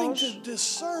la you're going louange. to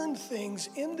discern things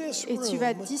in this Et tu vas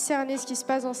room. discerner ce qui se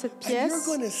passe dans cette And you're pièce.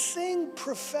 going to sing Et tu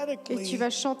prophetically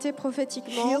vas chanter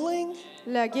prophétiquement healing,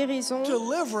 la guérison,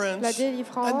 deliverance, la and the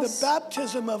délivrance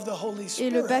baptism of the Holy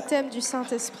et le Spirit. baptême du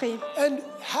Saint-Esprit. And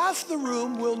half the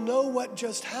room will know what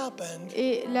just happened,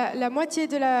 Et la moitié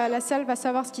de la salle va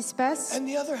savoir ce qui se passe and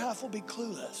the other half will be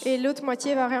clueless et l'autre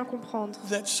moitié va rien comprendre.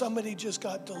 that somebody just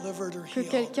got delivered or Que healed.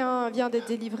 quelqu'un vient d'être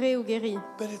délivré ou guéri.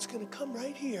 But it's going to come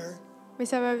right here, Mais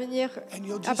ça va venir and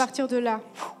you'll à just, partir de là.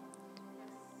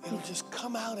 it'll just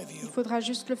come out of you. Il faudra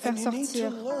juste le faire And you need to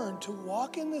sortir. learn to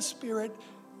walk in the Spirit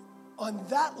on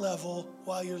that level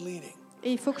while you're leading.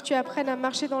 Et il faut que tu apprennes à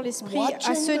marcher dans l'esprit à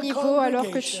Watching ce the niveau alors que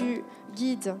congregation. tu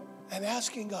guides. And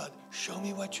asking God, show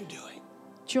me what you're doing.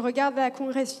 Tu regardes la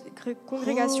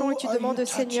congrégation et tu Who are demandes you au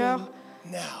Seigneur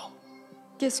touching now?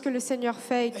 qu'est-ce que le Seigneur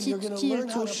fait et And qui you're going to il learn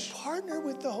how to touche. partner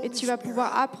with the Et Holy tu vas Spirit.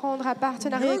 pouvoir apprendre à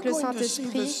partenarier You're avec le going to see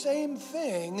the Saint-Esprit. same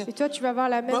thing, Et toi, tu vas voir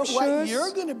la même but what chose.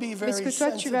 you're going to be Mais very ce que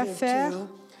toi, tu vas sensitive faire, to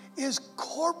is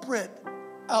corporate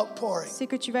outpouring. c'est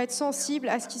que tu vas être sensible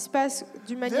à ce qui se passe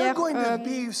d'une They're manière going to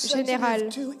be générale.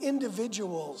 sensitive to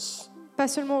individuals. Pas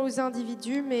seulement aux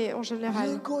individus, mais en You're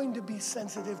général. going to be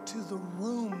sensitive to the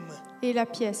room. Et la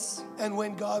pièce. And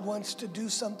when God wants to do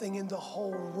something in the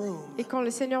whole room. Et quand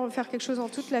le Seigneur veut faire quelque chose dans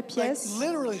toute la Like pièce,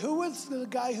 literally, who was the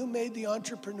guy who made the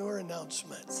entrepreneur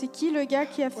announcement? c'est qui le gars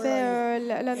qui a Where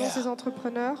fait are l'annonce Yeah. des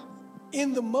entrepreneurs?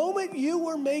 In the moment you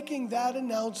were making that Au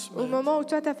announcement, moment où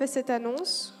toi, tu as fait cette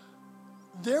annonce,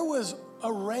 there was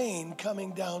a rain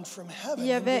coming down from heaven Il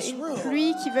y in avait this une room.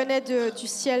 pluie qui venait du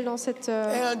ciel dans cette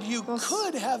And you dans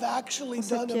could have actually dans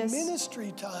cette done a pièce.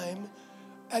 ministry time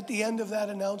at the end of that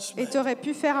Et announcement tu aurais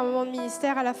pu faire un moment de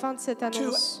ministère à la fin de cette to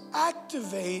annonce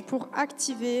activate pour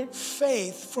activer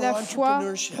faith for la foi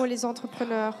entrepreneurship. pour les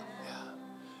entrepreneurs.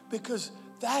 Because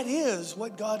that is what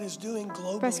God is doing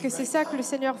globally Parce que c'est right ça now. que le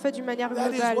Seigneur fait d'une manière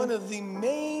That is one globale. of the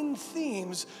main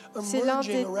themes C'est l'un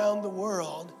emerging des around the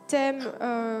world. Thème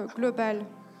global.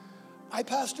 I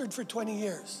pastored for 20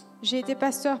 years. J'ai été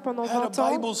pasteur pendant Had a 20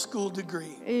 ans Bible school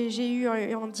degree et j'ai eu un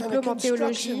and a diplôme en construction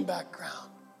théologie background.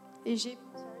 et j'ai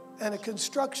And a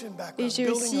construction et background, j'ai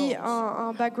building aussi homes.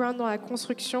 un background dans la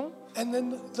construction. And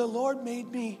then the Lord made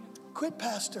me quit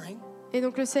pastoring Et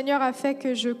donc le Seigneur a fait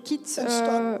que je quitte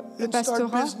and le start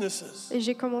pastorat businesses. et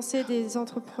j'ai commencé des I didn't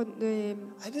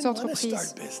want to entreprises.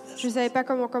 start business. Je ne savais pas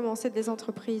comment commencer des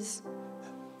entreprises.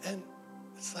 And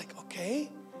it's like, okay.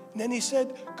 And then he said,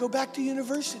 go back to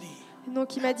university.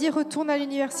 Donc il m'a dit retourne à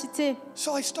l'université.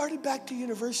 So I started back to Donc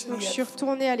university je suis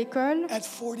retournée à l'école at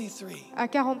 43. à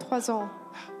 43 ans.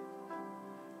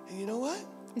 And you know what?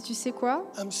 Et tu sais quoi?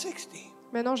 I'm 60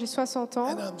 Maintenant j'ai 60 ans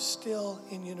and I'm still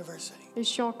in university. et je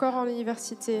suis encore en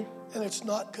université. And it's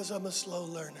not because I'm a slow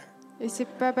learner. Et c'est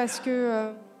pas parce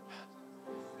que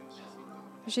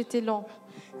j'étais lent.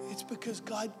 It's because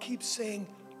God keeps saying,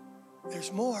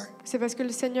 there's more, C'est parce que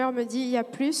le Seigneur me dit il y a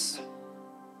plus,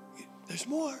 there's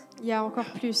more. il y a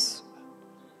encore plus.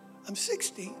 I'm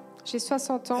 60 J'ai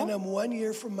 60 ans and I'm 1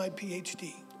 year from my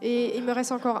PhD et il me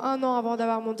reste encore 1 an avant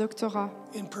d'avoir mon doctorat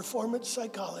in performance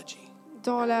psychology.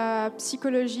 dans la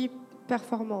psychologie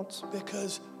performante.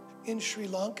 Because in Sri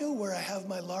Lanka, where I have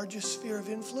my largest sphere of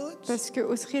influence, Parce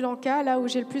qu'au Sri Lanka, là où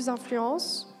j'ai le plus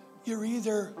d'influence, you're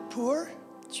either poor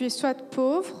tu es soit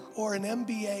pauvre or an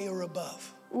MBA or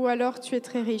above. ou alors tu es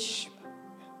très riche.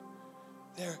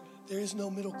 There is no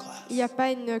middle class. Il n'y a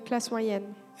pas une classe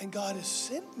moyenne. And God has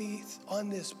sent me on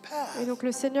this path Et donc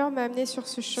le Seigneur m'a amené sur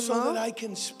ce so chemin that I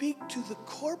can speak to the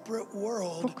corporate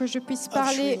world pour que je puisse of Sri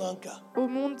parler Lanka. au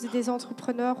monde des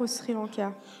entrepreneurs au Sri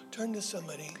Lanka. Turn to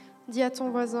somebody Dis à ton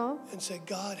voisin, and say,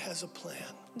 God has a plan.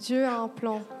 Dieu a un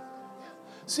plan.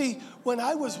 See, when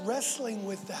I was wrestling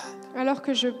with that, Alors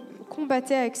que je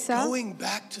combattais avec ça, going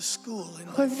back to school in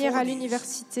my revenir à 40s,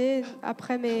 l'université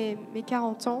après mes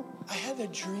 40 ans, I had a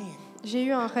dream. j'ai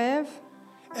eu un rêve.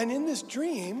 And in this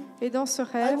dream, Et dans ce I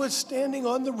rêve, was standing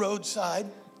on the roadside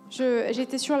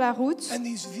j'étais sur la route, and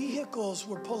these vehicles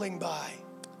were pulling by.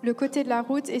 le côté de la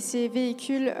route, et ces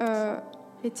véhicules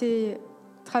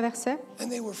traversaient. And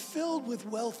they were filled with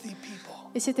wealthy people.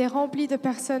 Et c'était rempli de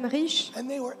personnes riches. And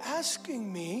they were asking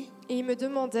me Et ils me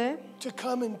demandaient to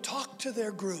come and talk to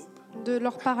their group. de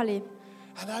leur parler.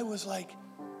 And I was like,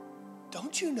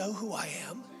 don't you know who I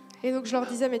am? Et donc je leur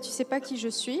disais, mais tu sais pas qui je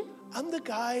suis? I'm the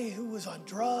guy who was on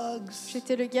drugs,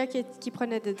 J'étais le gars qui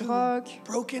prenait des drogues,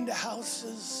 broke into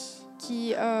houses.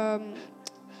 qui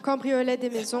cambriolait des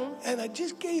maisons. And I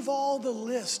just gave all the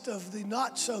list of the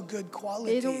not so good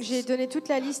Et donc j'ai qualities donné toute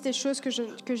la liste des choses que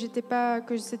j'étais pas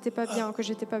bien,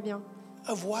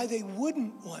 of why they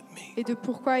wouldn't want me. et de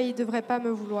pourquoi ils devraient pas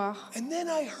me vouloir. And then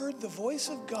I heard the voice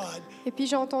of God Et puis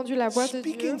j'ai entendu la voix de Dieu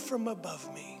speaking from above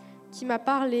me. qui m'a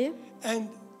parlé. And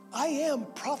I am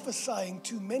prophesying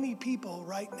to many people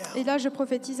right Et now. là, je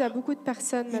prophétise à beaucoup de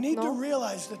personnes You need to maintenant.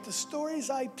 realize that the stories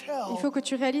I Il faut tell, que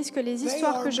tu réalises que les they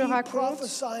histoires are que je me raconte,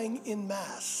 prophesying in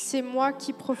mass c'est moi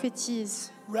qui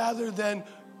prophétise, rather than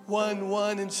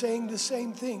one and saying the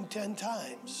same thing 10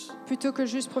 times. plutôt que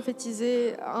juste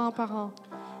prophétiser un par un.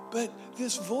 But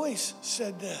this voice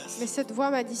said Mais this. cette voix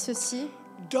m'a dit ceci.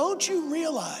 Don't you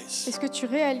realize Est-ce que tu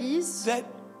réalises that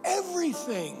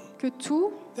everything que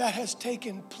tout that has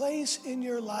taken place in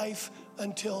your life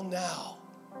until now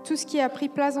ce qui a pris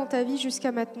place dans ta vie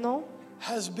jusqu'à maintenant,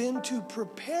 has been to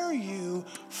prepare you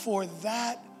for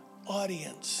that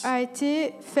audience? a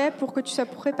été fait pour que tu sois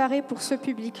préparé pour ce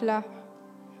public-là?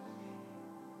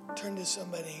 Turn to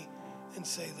somebody and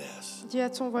say this. Dis à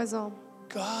ton voisin,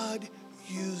 God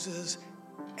uses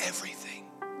everything.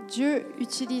 Dieu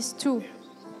utilise tout.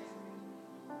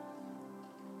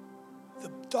 The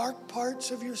dark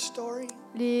parts of your story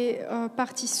Les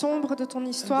parties sombres de ton and the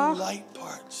histoire light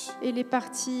parts. et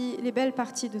les belles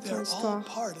parties de ton They're all histoire.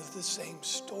 part of the same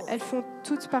story. Elles font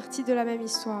toutes partie de la même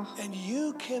histoire. And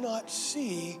you cannot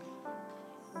see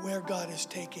where God is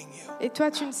taking you. Et toi,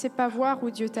 tu ne sais pas voir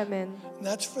où Dieu t'amène. And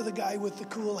that's for the guy with the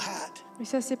cool hat. Et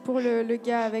ça, c'est pour le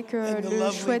gars avec And the le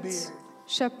lovely chouette beard.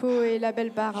 chapeau et la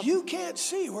belle barbe. You can't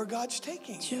see where God's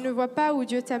taking Tu you. ne vois pas où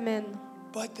Dieu t'amène.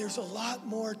 But there's a lot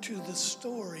more to the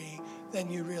story than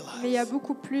you Mais il y a realize.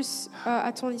 beaucoup plus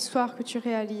à ton histoire que tu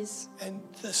réalises. And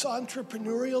this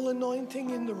entrepreneurial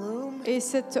anointing in the room, Et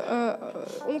cette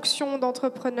onction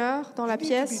d'entrepreneur dans la you need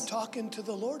to be pièce, talking to the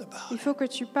Lord about il it faut que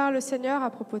tu parles au Seigneur à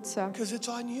propos de ça. because it's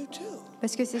on you too.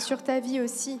 Parce que c'est sur ta vie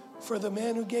aussi. For the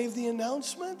man who gave the Et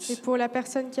announcements, pour la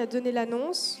personne qui a donné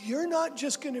l'annonce, you're not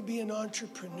just going to be an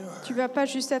entrepreneur. tu ne vas pas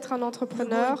juste être un You're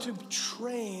entrepreneur, going to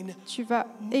train tu vas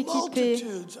équiper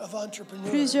multitudes of entrepreneurs.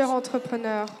 plusieurs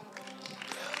entrepreneurs.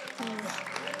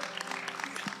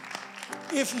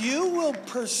 If you will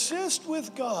persist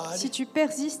with God Si tu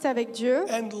persistes avec Dieu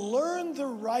and learn the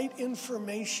right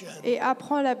information, et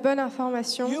apprends la bonne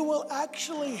information, you will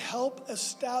actually help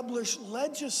establish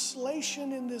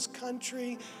legislation in this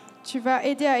country tu vas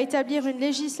aider à établir une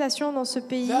législation dans ce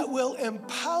pays that will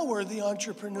empower the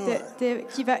entrepreneur.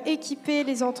 qui va équiper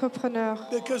les entrepreneurs.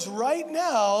 Because right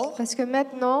now, Parce que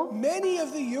maintenant, many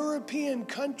of the European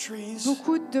countries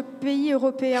beaucoup de pays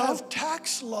européens have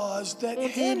tax laws that ont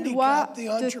des lois handicap the de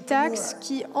entrepreneur. taxes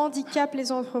qui handicapent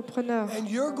les entrepreneurs. And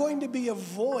you're going to be a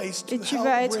voice to Et tu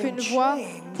vas help être bring une voix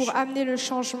change pour amener le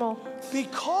changement.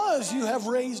 because you have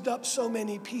raised up so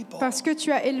many people. Parce que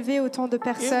tu as élevé autant de It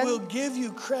will personnes, give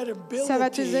you ça va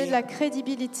te donner credibility de la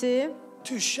crédibilité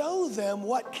to show them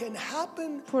what can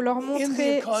happen pour leur in the montrer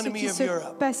ce economy qui of se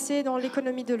Europe. passait dans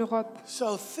l'économie de l'Europe.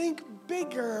 So think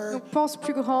bigger Donc pense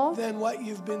plus grand than what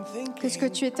you've been que ce que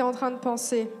thinking tu étais en train de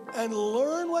penser. and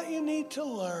learn what you need to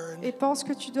learn Et pense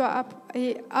que tu dois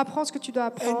et apprends ce que tu dois and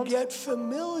apprendre. get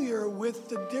familiar with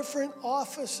the different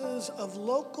offices of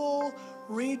local,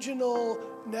 regional,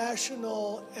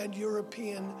 national, and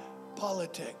European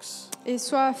politics. Et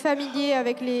sois familier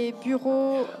avec les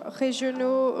bureaux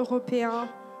régionaux européens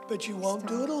But you won't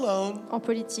do it alone. en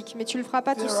politique. Mais tu ne le feras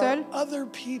pas tout There seul. are other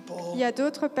people Il y a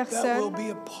d'autres that will personnes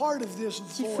be a part of this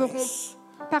qui feront voice.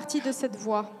 partie de cette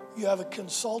voie. You have a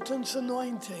consultant's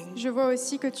anointing. Je vois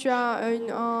aussi que tu as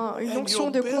une And onction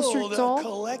you'll de build consultant a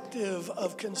collective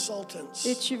of consultants.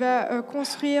 et tu vas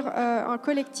construire un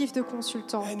collectif de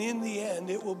consultants. And in the end,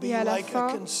 it will be Et à la like fin,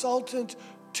 a consultant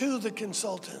to the Ce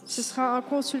consultants. sera un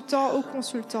consultant au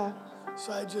consultant.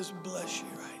 So I just bless you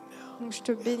right now. Donc je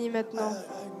te bénis maintenant.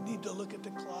 I need to look at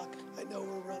the clock. I know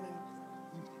we're running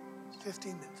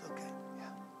 15 minutes. Okay.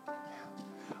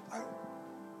 Yeah.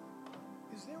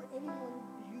 Is there anyone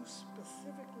you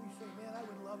specifically say, man, I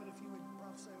would love it if you would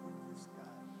prophesy over this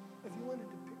guy? If you wanted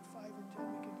to pick 5 or 10,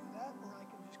 we can do that, or I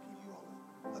can just give you all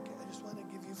of them. Okay, I just want to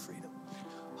give you freedom.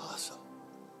 Awesome.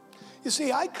 You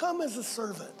see, I come as a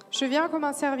servant. Je viens comme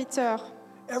un serviteur.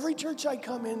 Every church I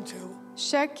come into,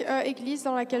 Chaque église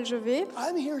dans laquelle je vais,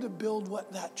 I'm here to build what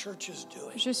that church is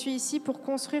doing, je suis ici pour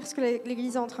construire ce que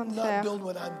l'église est en train de not faire, build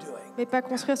what I'm doing. mais pas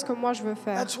construire ce que moi je veux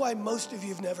faire. That's why most of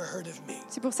you have never heard of me.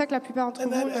 C'est pour ça que la plupart d'entre And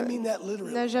vous I mean that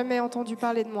literally. n'a jamais entendu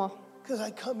parler de moi. Because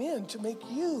I come in to make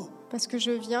you. Parce que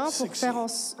je viens pour faire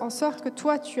en sorte que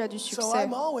toi, tu as du So succès.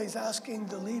 I'm always asking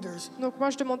the leaders, Donc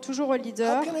moi, je demande toujours aux how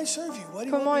leaders, can I serve you? What do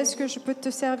you comment want me est-ce to que do? je peux te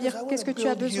servir? Because I Qu'est-ce que wanna tu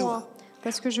as build you besoin? up.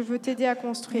 Parce que je veux t'aider à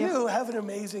construire. You have an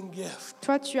amazing gift.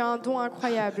 Toi, tu as un don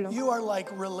incroyable. You are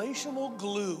like relational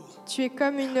glue Tu es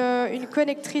comme une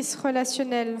connectrice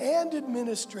relationnelle and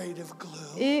administrative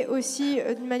glue et aussi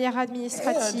d'une manière and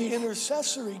administrative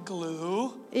intercessory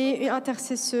glue, et and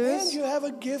intercesseuse. you have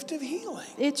a gift of healing.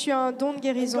 Et tu as un don de And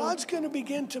guérison. God's going to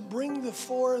begin to bring the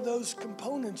 4 of those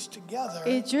components together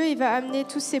Et Dieu, il va amener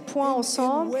tous ces points in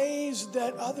ensemble ways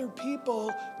that other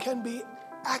people can be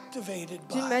activated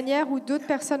d'une by. manière où d'autres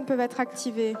personnes peuvent être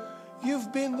activées.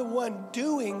 You've been the one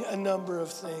doing a number of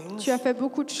things, Tu as fait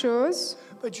beaucoup de choses,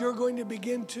 but you're going to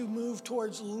begin to move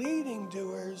towards leading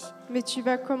doers, mais tu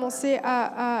vas commencer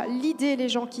à leader les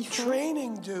gens qui font,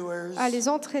 training doers, à les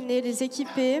entraîner, les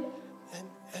équiper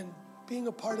and being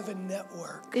a part of a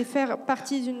network. et faire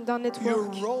partie d'un Your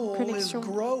network, une role is connexion.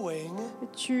 growing,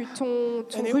 Ton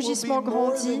and it will rugissement be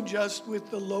more grandit than just with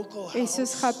the local et ce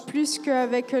sera house. plus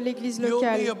qu'avec l'église You'll be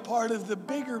locale. a part of the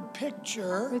bigger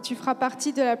picture Mais tu feras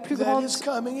partie de la plus that grande is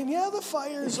coming. And yeah, the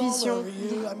fire's all vision. over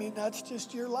you. I mean, that's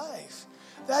just your life.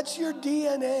 That's your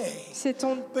DNA. C'est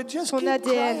ton But just ton keep ADN.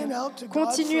 crying out to God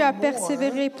Continue for à more.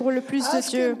 persévérer pour le plus de Ask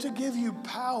Dieu. him to give you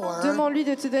power. Demande-lui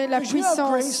de te donner de la Because you have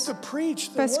grace puissance to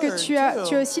preach the parce que word tu as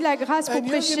too. aussi la grâce pour And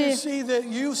you're going prêcher. to see that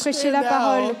you prêcher stand la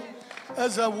parole. out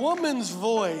as a woman's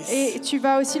voice, Et tu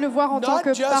vas aussi le voir en tant Not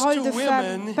que just parole to de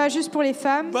femme, women, pas juste pour les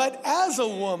femmes, but as a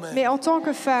woman. mais en tant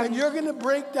que femme. And you're going to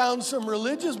break down some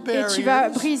religious Et barriers. tu vas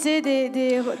briser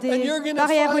des And you're going to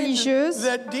barrières find religieuses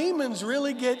that demons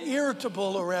really get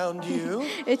irritable around you.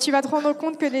 et tu vas te rendre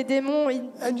compte que les démons ils And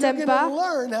ne you're t'aiment going pas to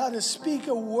learn how to speak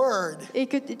a word. et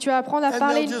que tu vas apprendre à And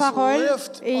parler they'll une just parole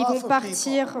lift et ils off vont of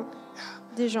partir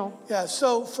des gens. Yeah,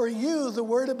 so for you, the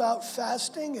word about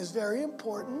fasting is very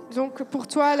important. Donc pour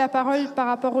toi, la parole par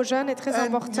rapport au jeûne est très And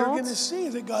you're importante. going to see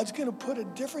that God's going to put a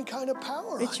different kind of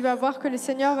power Et on tu you. vas voir que le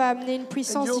Seigneur va amener une And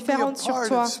puissance you'll be a différente sur part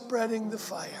toi. of spreading the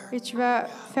fire. Et tu vas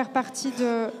faire partie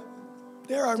de...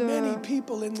 There are de- many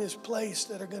people in this place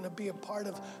that are going to be a part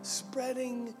of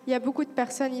spreading Il y a beaucoup de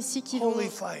personnes ici qui vont holy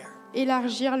fire.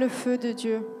 élargir le feu de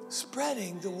Dieu,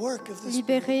 Spreading the work of the Spirit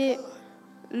libérer of God.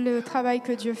 le travail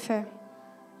que Dieu fait.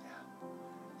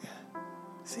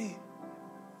 See,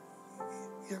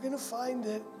 you're going to find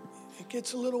that it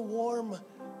gets a little warm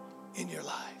in your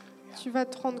life. Tu vas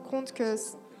te rendre compte que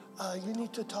You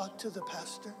need to talk to the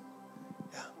pastor.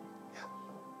 Yeah.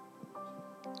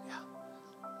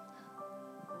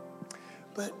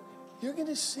 But you're going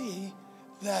to see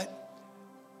that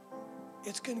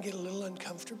it's going to get a little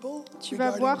uncomfortable. tu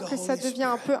vas regarding voir the que ça Holy devient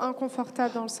un Spirit. peu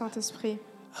inconfortable dans le Saint-Esprit.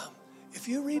 If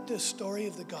you read the story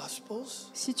of the Gospels,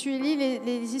 Si tu lis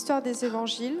les histoires des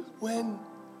évangiles, when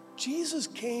Jesus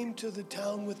came to the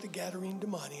town with the Gadarene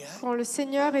demoniac, quand le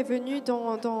Seigneur est venu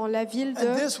dans la ville and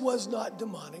de... this was not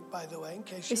demonic, by the way, in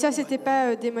case Et you ça, were c'était wondering.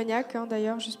 pas démoniaque, hein,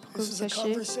 d'ailleurs, juste pour que This vous is a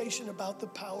sachiez. conversation about the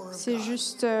power of C'est God.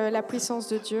 juste la puissance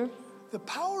de Dieu. The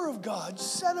power of God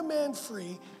set a man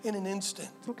free in an instant.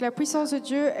 Donc la puissance de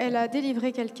Dieu, elle a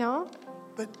délivré quelqu'un.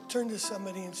 But turn to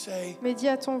somebody and say, Mais dis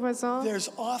à ton voisin, there's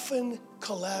often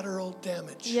collateral il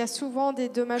damage y a souvent des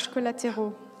dommages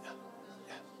collatéraux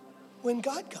when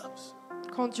God comes.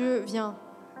 quand Dieu vient.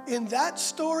 In that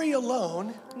story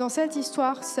alone, Dans cette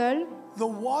histoire seule, the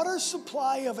water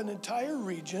supply of an entire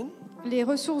region les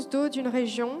ressources d'eau d'une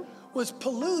région was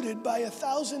polluted by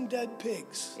 1,000 dead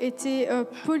pigs. étaient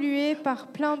polluées par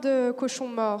plein de cochons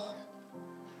morts.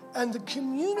 And the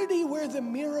community where the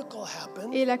miracle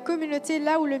happened Et la communauté,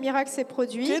 là où le miracle s'est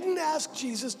produit, didn't ask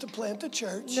Jesus to plant a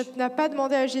church, n'a pas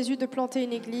demandé à Jésus de planter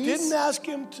une didn't église, ask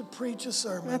him to preach a n'a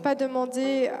sermon. pas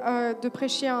demandé de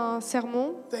prêcher un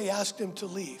sermon, They asked him to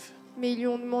leave mais ils lui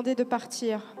ont demandé de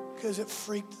partir because it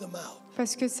freaked them out.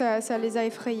 parce que ça les a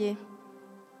effrayés.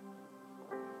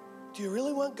 Do you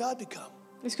really want God to come?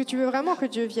 Est-ce que tu veux vraiment que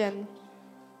Dieu vienne?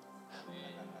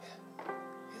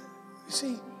 You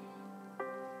see,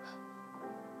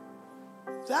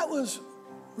 that was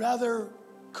rather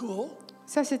cool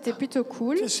Ça, c'était plutôt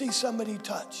cool to see somebody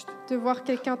touched. de voir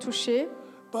quelqu'un touché,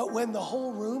 But when the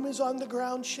whole room is on the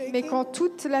ground mais shaking, quand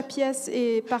toute la pièce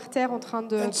est par terre en train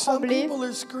de and some trembler, people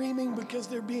are screaming because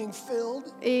they're being filled,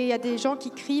 et il y a des gens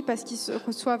qui crient parce qu'ils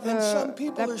reçoivent and some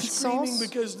people la are screaming puissance,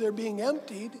 because they're being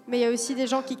emptied, mais il y a aussi des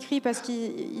gens qui crient parce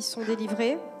qu'ils sont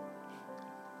délivrés.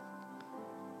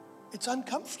 it's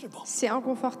uncomfortable. C'est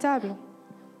inconfortable.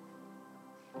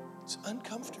 It's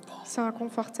uncomfortable. C'est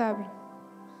inconfortable.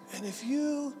 And if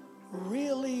you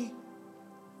really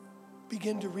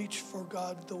begin to reach for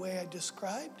God the way I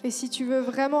described, Et si tu veux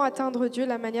vraiment atteindre Dieu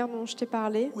la manière dont je t'ai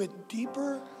parlé, with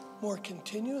deeper, more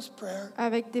continuous prayer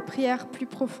avec des prières plus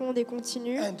profondes et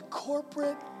continues, and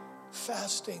corporate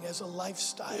fasting as a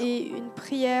lifestyle, et une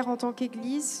prière en tant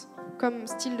qu'Église comme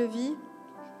style de vie,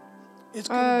 it's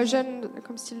gonna be, jeune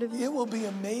comme style de vie, it will be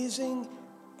amazing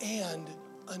and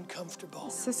uncomfortable.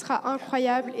 ce sera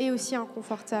incroyable et aussi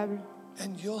inconfortable.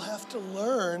 And you'll have to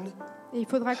learn Et il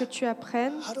faudra que tu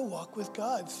apprennes how to walk with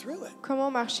God through it.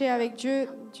 comment marcher avec Dieu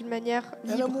d'une manière And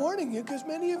I'm libre. warning you because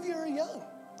many of you are young.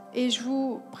 Et je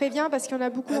vous préviens parce qu'il y en a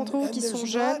beaucoup d'entre vous qui sont there's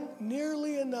jeunes not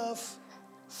nearly enough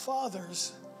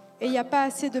fathers et il n'y a pas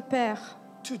assez de pères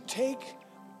to take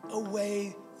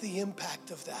away the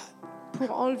impact of that.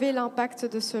 pour enlever l'impact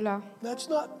de cela. That's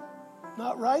not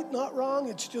right, not wrong.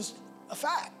 It's just a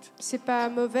fact. C'est pas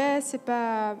mauvais, c'est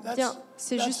pas bien,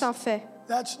 c'est juste un fait.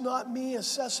 That's not me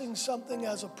assessing something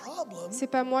as a problem. C'est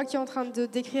pas moi qui est en train de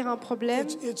décrire un problème,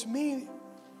 It's me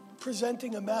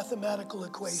presenting a mathematical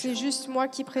c'est equation juste moi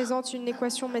qui présente une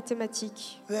équation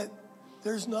mathématique. that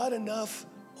there's not enough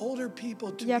older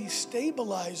people to Yep. be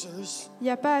stabilizers Il n'y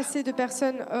a pas assez de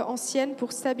personnes anciennes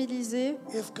pour stabiliser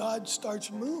if God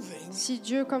starts moving si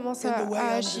Dieu commence in the way à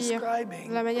I'm agir de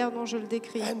describing. la manière dont je le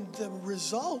décris. And the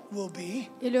result will be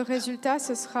Et le résultat,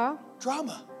 ce sera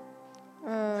drama.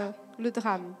 le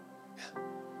drame.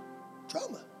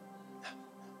 Drama.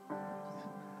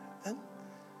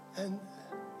 And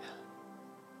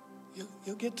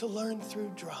you'll get to learn through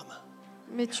drama.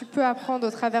 Mais tu peux apprendre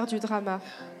au travers du drama.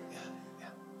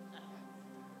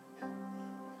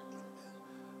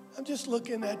 I'm just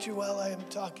looking at you while I am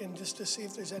talking just to see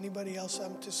if there's anybody else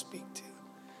I'm to speak to.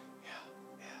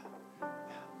 Yeah.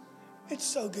 It's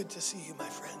so good to see you, my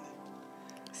friend.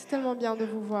 C'est tellement bien de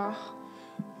vous voir.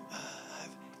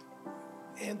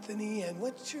 Anthony, and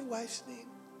what's your wife's name?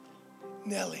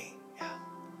 Nellie. Yeah.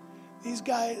 These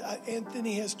guys,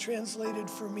 Anthony has translated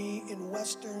for me in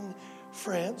Western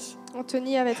France.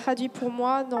 Anthony avait traduit pour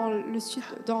moi dans le sud,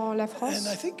 dans la And France.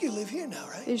 I think you live here now,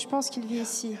 right? Et je pense qu'il vit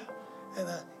ici. And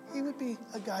he would be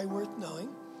a guy worth knowing.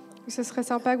 Ce serait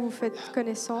sympa que vous faites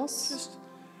connaissance. Just,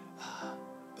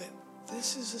 but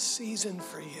this is a season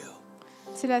for you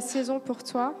C'est la saison pour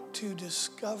toi to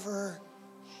discover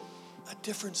a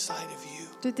different side of you.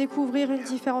 de découvrir une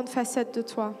différente facette de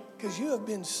toi. Because you have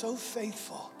been so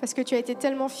faithful. Parce que tu as été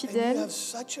tellement And you fidèle have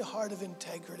such a heart of et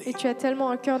integrity. tu as tellement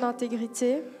un cœur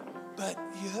d'intégrité. But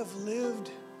you have lived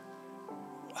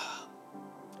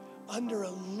under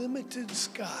a limited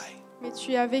sky. Mais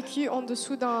tu as vécu en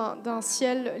dessous d'un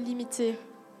ciel limité.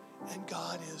 And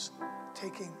God is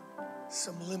taking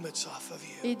some limits off of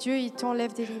you. Et Dieu, il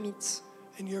t'enlève des limites.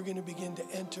 And you're going to begin to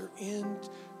enter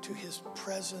into His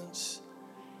presence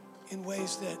in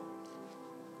ways that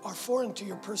are foreign to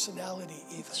your personality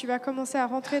even. Tu vas commencer à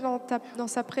rentrer dans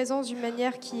sa présence d'une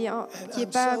manière qui And est I'm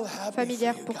pas so happy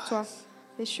familière for you pour toi. guys.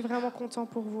 Et je suis vraiment content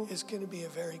pour vous. It's going to be a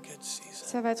very good season.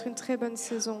 Ça va être une très bonne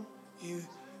saison.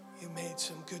 You made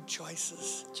some good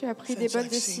choices. Tu as pris since des bonnes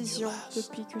I've seen you décisions last.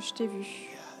 depuis que je t'ai vu.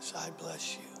 Yeah, so I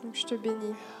bless you. Donc je te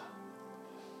bénis.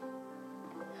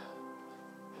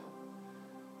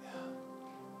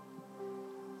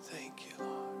 Thank you,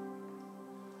 Lord.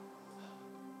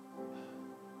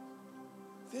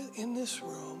 In this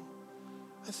room,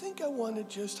 I think I want to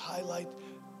just highlight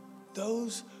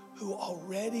those who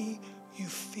already you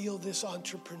feel this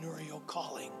entrepreneurial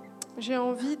calling. J'ai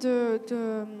envie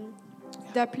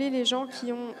d'appeler les gens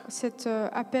qui ont cet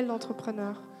appel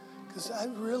d'entrepreneur. Because I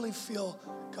really feel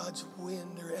God's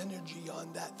wind or energy on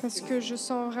that Parce theme. que je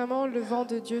sens vraiment le vent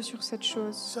de Dieu sur cette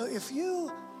chose. So if you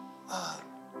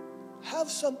have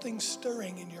something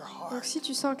stirring in your Donc heart, si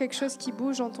tu sens quelque chose qui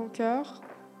bouge dans ton cœur,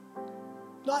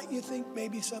 not you think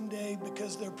maybe someday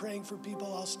because they're praying for people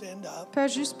I'll stand up, pas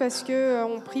juste parce que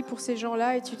on prie pour ces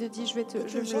gens-là et tu te dis je vais but me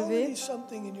there's lever, already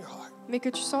something in your heart. mais que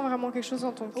tu sens vraiment quelque chose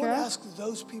dans ton I want to cœur, ask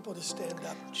those people to stand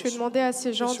up. je vais demander à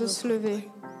ces gens just de real se lever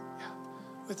quickly.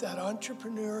 With that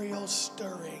entrepreneurial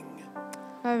stirring.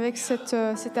 avec cet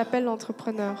appel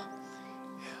d'entrepreneur.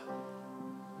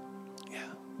 Yeah.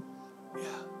 Yeah.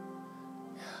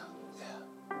 Yeah.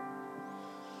 Yeah.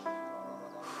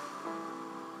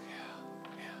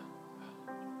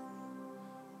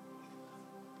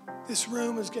 This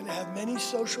room is going to have many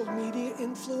social media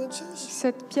influences,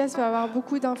 Cette pièce va avoir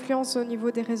beaucoup d'influence au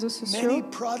niveau des réseaux many sociaux,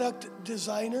 product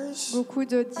designers. beaucoup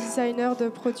de designers de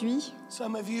produits.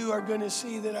 Some of you are going to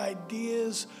see that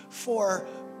ideas for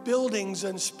buildings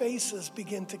and spaces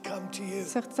begin to come to you.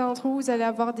 Certains d'entre vous, vous allez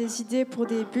avoir des idées pour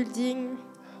des buildings.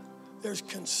 There's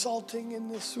consulting in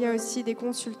this Il y a room. aussi des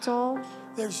consultants.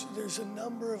 There's a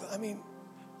number of,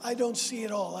 I don't see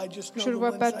it all. I just know Je ne the vois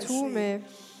ones pas I tout, see. mais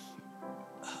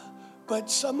But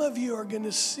some of you are going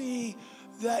to see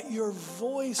that your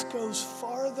voice goes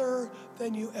farther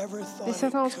than you ever et thought certains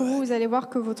it d'entre vous, could. vous allez voir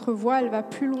que votre voix, elle va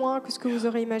plus loin que ce que vous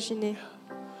aurez imaginé.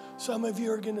 Some of you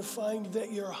are going to find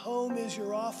that your home is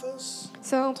your office,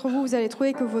 Certains d'entre vous, vous allez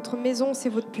trouver que votre maison, c'est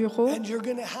votre bureau. and you're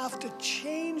going to have to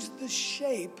change the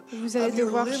shape Vous allez of your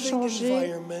devoir living changer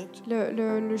environment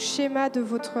le schéma de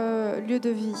votre lieu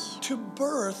de vie to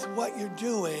birth what you're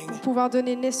doing, pour pouvoir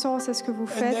donner naissance à ce que vous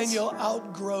and then faites. you'll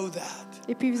outgrow that.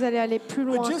 Et puis vous allez aller plus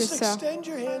But loin que just ça. extend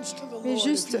your hands to the Mais Lord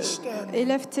juste if you're standing.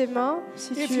 élève tes mains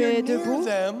si If tu you're es near debout.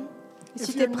 them, Et if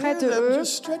si tu you're es près near de them, eux,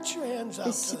 just stretch your hands et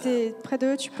out si to tu them. es près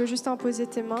d'eux, tu peux juste imposer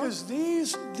tes mains. Because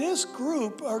this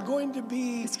group are going to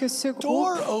be Parce que ce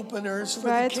door groupe openers for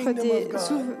va the être kingdom of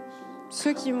God.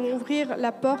 ceux qui vont ouvrir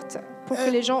la porte pour que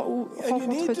And- les gens And you rencontrent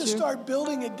need to Dieu. start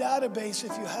building a database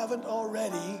if you haven't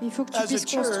already, Il faut que tu as a puisses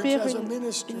church, construire as a une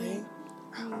ministry.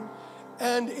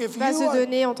 And if base you de are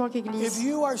données en tant if qu'Église.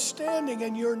 you are standing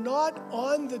and you're not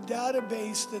on the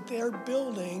database that they're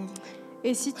building,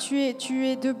 Et si tu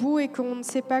es debout et qu'on ne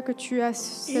sait pas que tu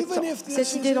as even if cette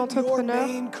this idée isn't your d'entrepreneur,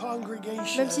 main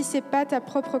congregation, même si ce n'est pas ta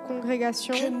propre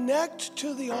congrégation, connect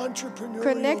to the entrepreneurial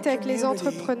connecte avec les community,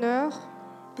 entrepreneurs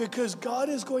because God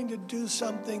is going to do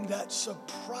something that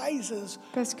surprises.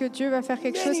 parce que Dieu va faire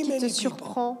quelque chose qui te Many people.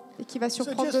 surprend et qui va So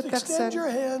surprendre just d'autres extend personnes. your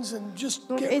hands and just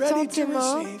Donc get étends ready tes to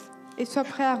mains receive. et sois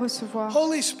prêt à recevoir.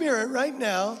 Holy Spirit, right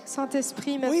now,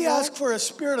 Saint-Esprit, we maintenant, ask for a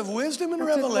spirit of wisdom and on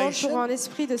te demande pour revelation un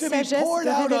esprit de to be sagesse, poured de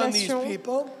out on these révélation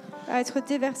people. à être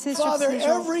déversé sur Father, ces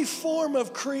gens. every form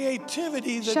of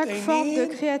creativity that Chaque they forme de need,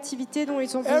 créativité dont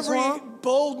ils ont every besoin,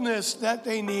 boldness that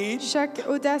they need, chaque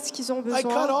audace qu'ils ont I cut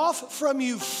besoin, off from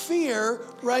you fear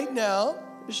right now.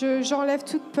 J'enlève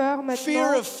toute peur Fear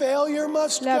maintenant. of failure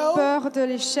must La go. peur de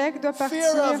l'échec doit Fear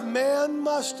partir. of man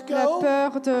must La go.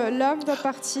 peur de l'homme doit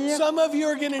partir. Some of you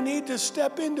are going to need to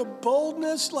step into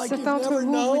boldness like you've Certains d'entre never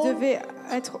vous, vous known devez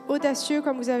être audacieux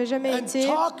comme vous n'avez jamais and été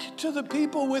talk to the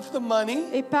people with the money.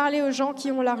 et parler aux gens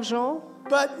qui ont l'argent.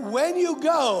 But when you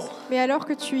go, Mais alors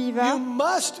que tu y you vas,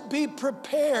 must be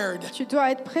prepared tu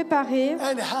dois être préparé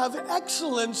and have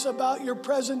excellence about your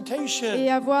presentation. et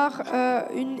avoir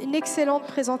une excellente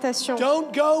présentation.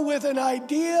 Don't go with an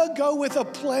idea, go with a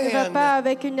Ne va pas plan.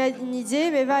 avec une idée,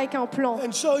 mais va avec un plan.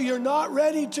 And so you're not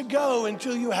ready to go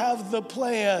until you have the Et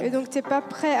plan. donc, tu n'es pas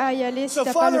prêt à y aller si So tu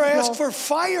n'as pas le Father, I plan. ask for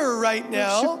fire right Donc,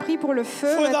 je now prie pour le feu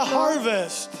for the maintenant,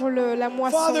 harvest. pour la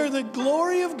moisson. Father, the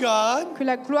glory of God Que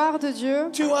la gloire de Dieu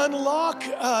to unlock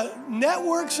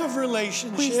networks of puisse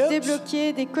relationships.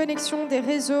 débloquer des connexions, des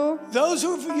réseaux. Those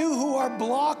of you who are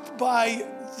blocked by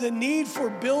the need for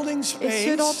building Et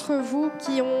ceux space, d'entre vous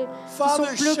qui sont Father,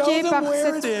 bloqués show par them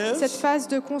where it is. cette phase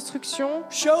de construction,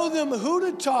 show them who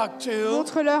to talk to,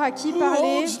 montre-leur à qui who parler,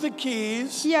 holds the keys,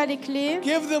 qui a les clés,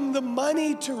 give them the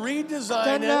money to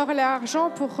redesign donne-leur it. l'argent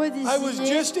pour I was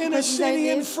just in a city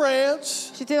in redesigner.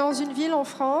 France J'étais dans une ville en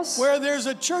France where there's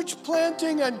a church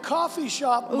planting and coffee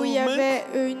shop où il y movement.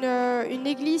 avait une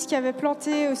église qui avait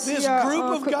planté aussi This group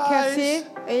un of guys café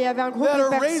et il y avait un groupe that de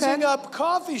are raising personnes up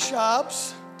coffee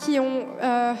shops, qui ont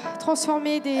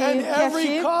transformé des and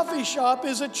every cafés coffee shop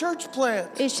is a church plant.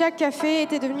 et chaque café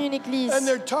était devenu une église. And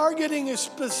they're targeting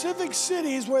specific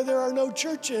cities where there are no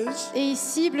churches. Et ils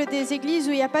ciblent des églises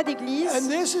où il n'y a pas d'église. And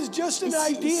this is just Ils an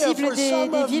idea ciblent for des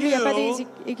some of villes où il n'y a pas you,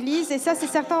 d'église. Et ça, c'est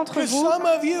certains d'entre because vous. some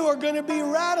of you are going to be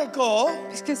radical.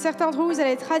 Puisque certains d'entre vous, vous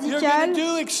allez être You're going radical.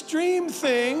 to do extreme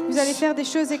things. Vous allez faire des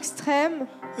choses extrêmes.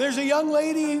 There's a young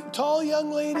lady, tall young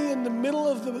lady in the middle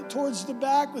of towards the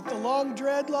back with the long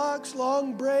dreadlocks,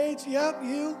 long braids. Yep,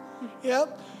 you.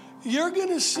 Yep. You're going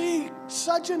to see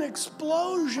such an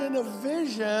explosion of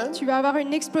vision. Tu vas avoir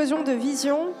une explosion de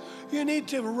vision. You need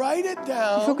to write it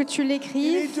Il faut down. que tu You need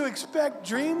l'écrives. to expect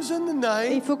dreams in the Et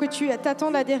il night. faut que tu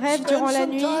t'attendes à des rêves Spend durant la some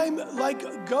nuit. time, like,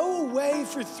 go away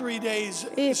for 3 days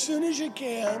Et- as soon as you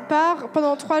can, Pars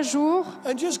pendant 3 jours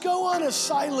and just go on a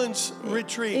silence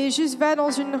retreat. et juste va dans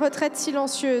une retraite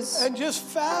silencieuse. And just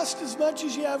fast as much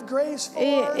as you have grace for.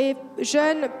 Et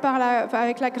jeûne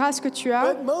avec la grâce que tu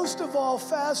as. But most of all,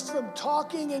 fast from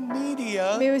talking and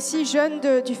media. Mais aussi jeûne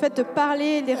du fait de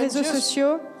parler des réseaux just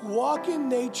sociaux. Walk in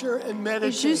nature and Et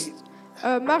meditate. juste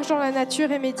marche dans la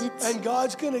nature et médite. And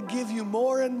God's going to give you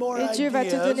more and more Et Dieu va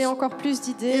te donner ideas. encore plus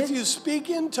If d'idées. you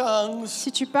speak in tongues,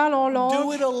 Si tu parles en do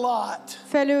langue, it a lot.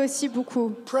 fais-le aussi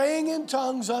beaucoup. Praying in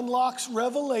tongues unlocks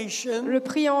revelation Le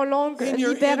prier en langue in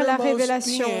your libère la innermost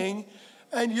révélation. being.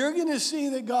 And you're going to see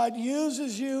that God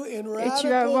uses you in Et tu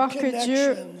vas radical voir que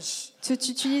Dieu connections.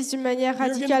 t'utilise d'une manière You're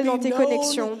radicale dans going tes to be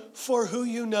connexions. known for who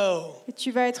you know. Et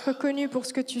tu vas être reconnu pour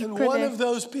ce que tu And one connais. of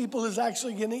those people is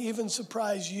actually going to even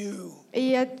surprise you. Et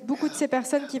il y a beaucoup de ces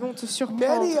personnes qui vont te surprendre.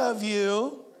 Many of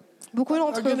you Beaucoup are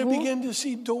d'entre going to vous, begin to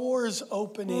see doors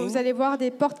opening vous allez voir des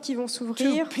portes qui vont to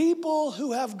s'ouvrir. people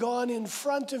who have gone in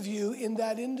front of you in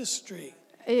that industry.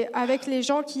 Et avec les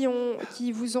gens qui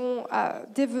vous ont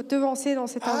devancé dans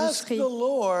cette Ask industrie. the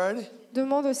Lord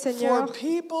Demande au Seigneur for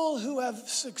people who have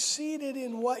succeeded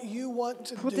in what you want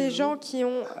to pour des do, gens qui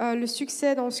ont le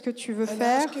succès dans ce que tu veux and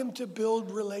faire ask Him to build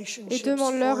et relationships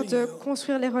demande-leur for de you.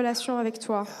 construire les relations avec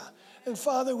toi. And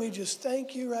Father, we just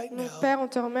thank you right Donc now Père, on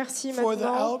te remercie for the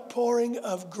maintenant outpouring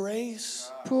of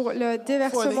grace, pour le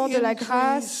déversement for the de la increase,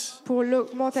 grâce, pour for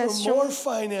l'augmentation, more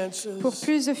finances. pour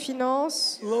plus de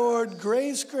finances. Lord,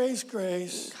 grace, grace,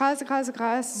 grace, Grâce, grâce,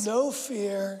 grâce. no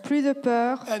fear, Plus de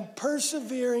peur and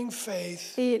persevering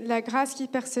faith et la grâce qui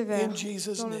persévère in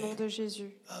Jesus' dans le nom name. de Jésus.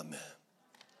 Amen.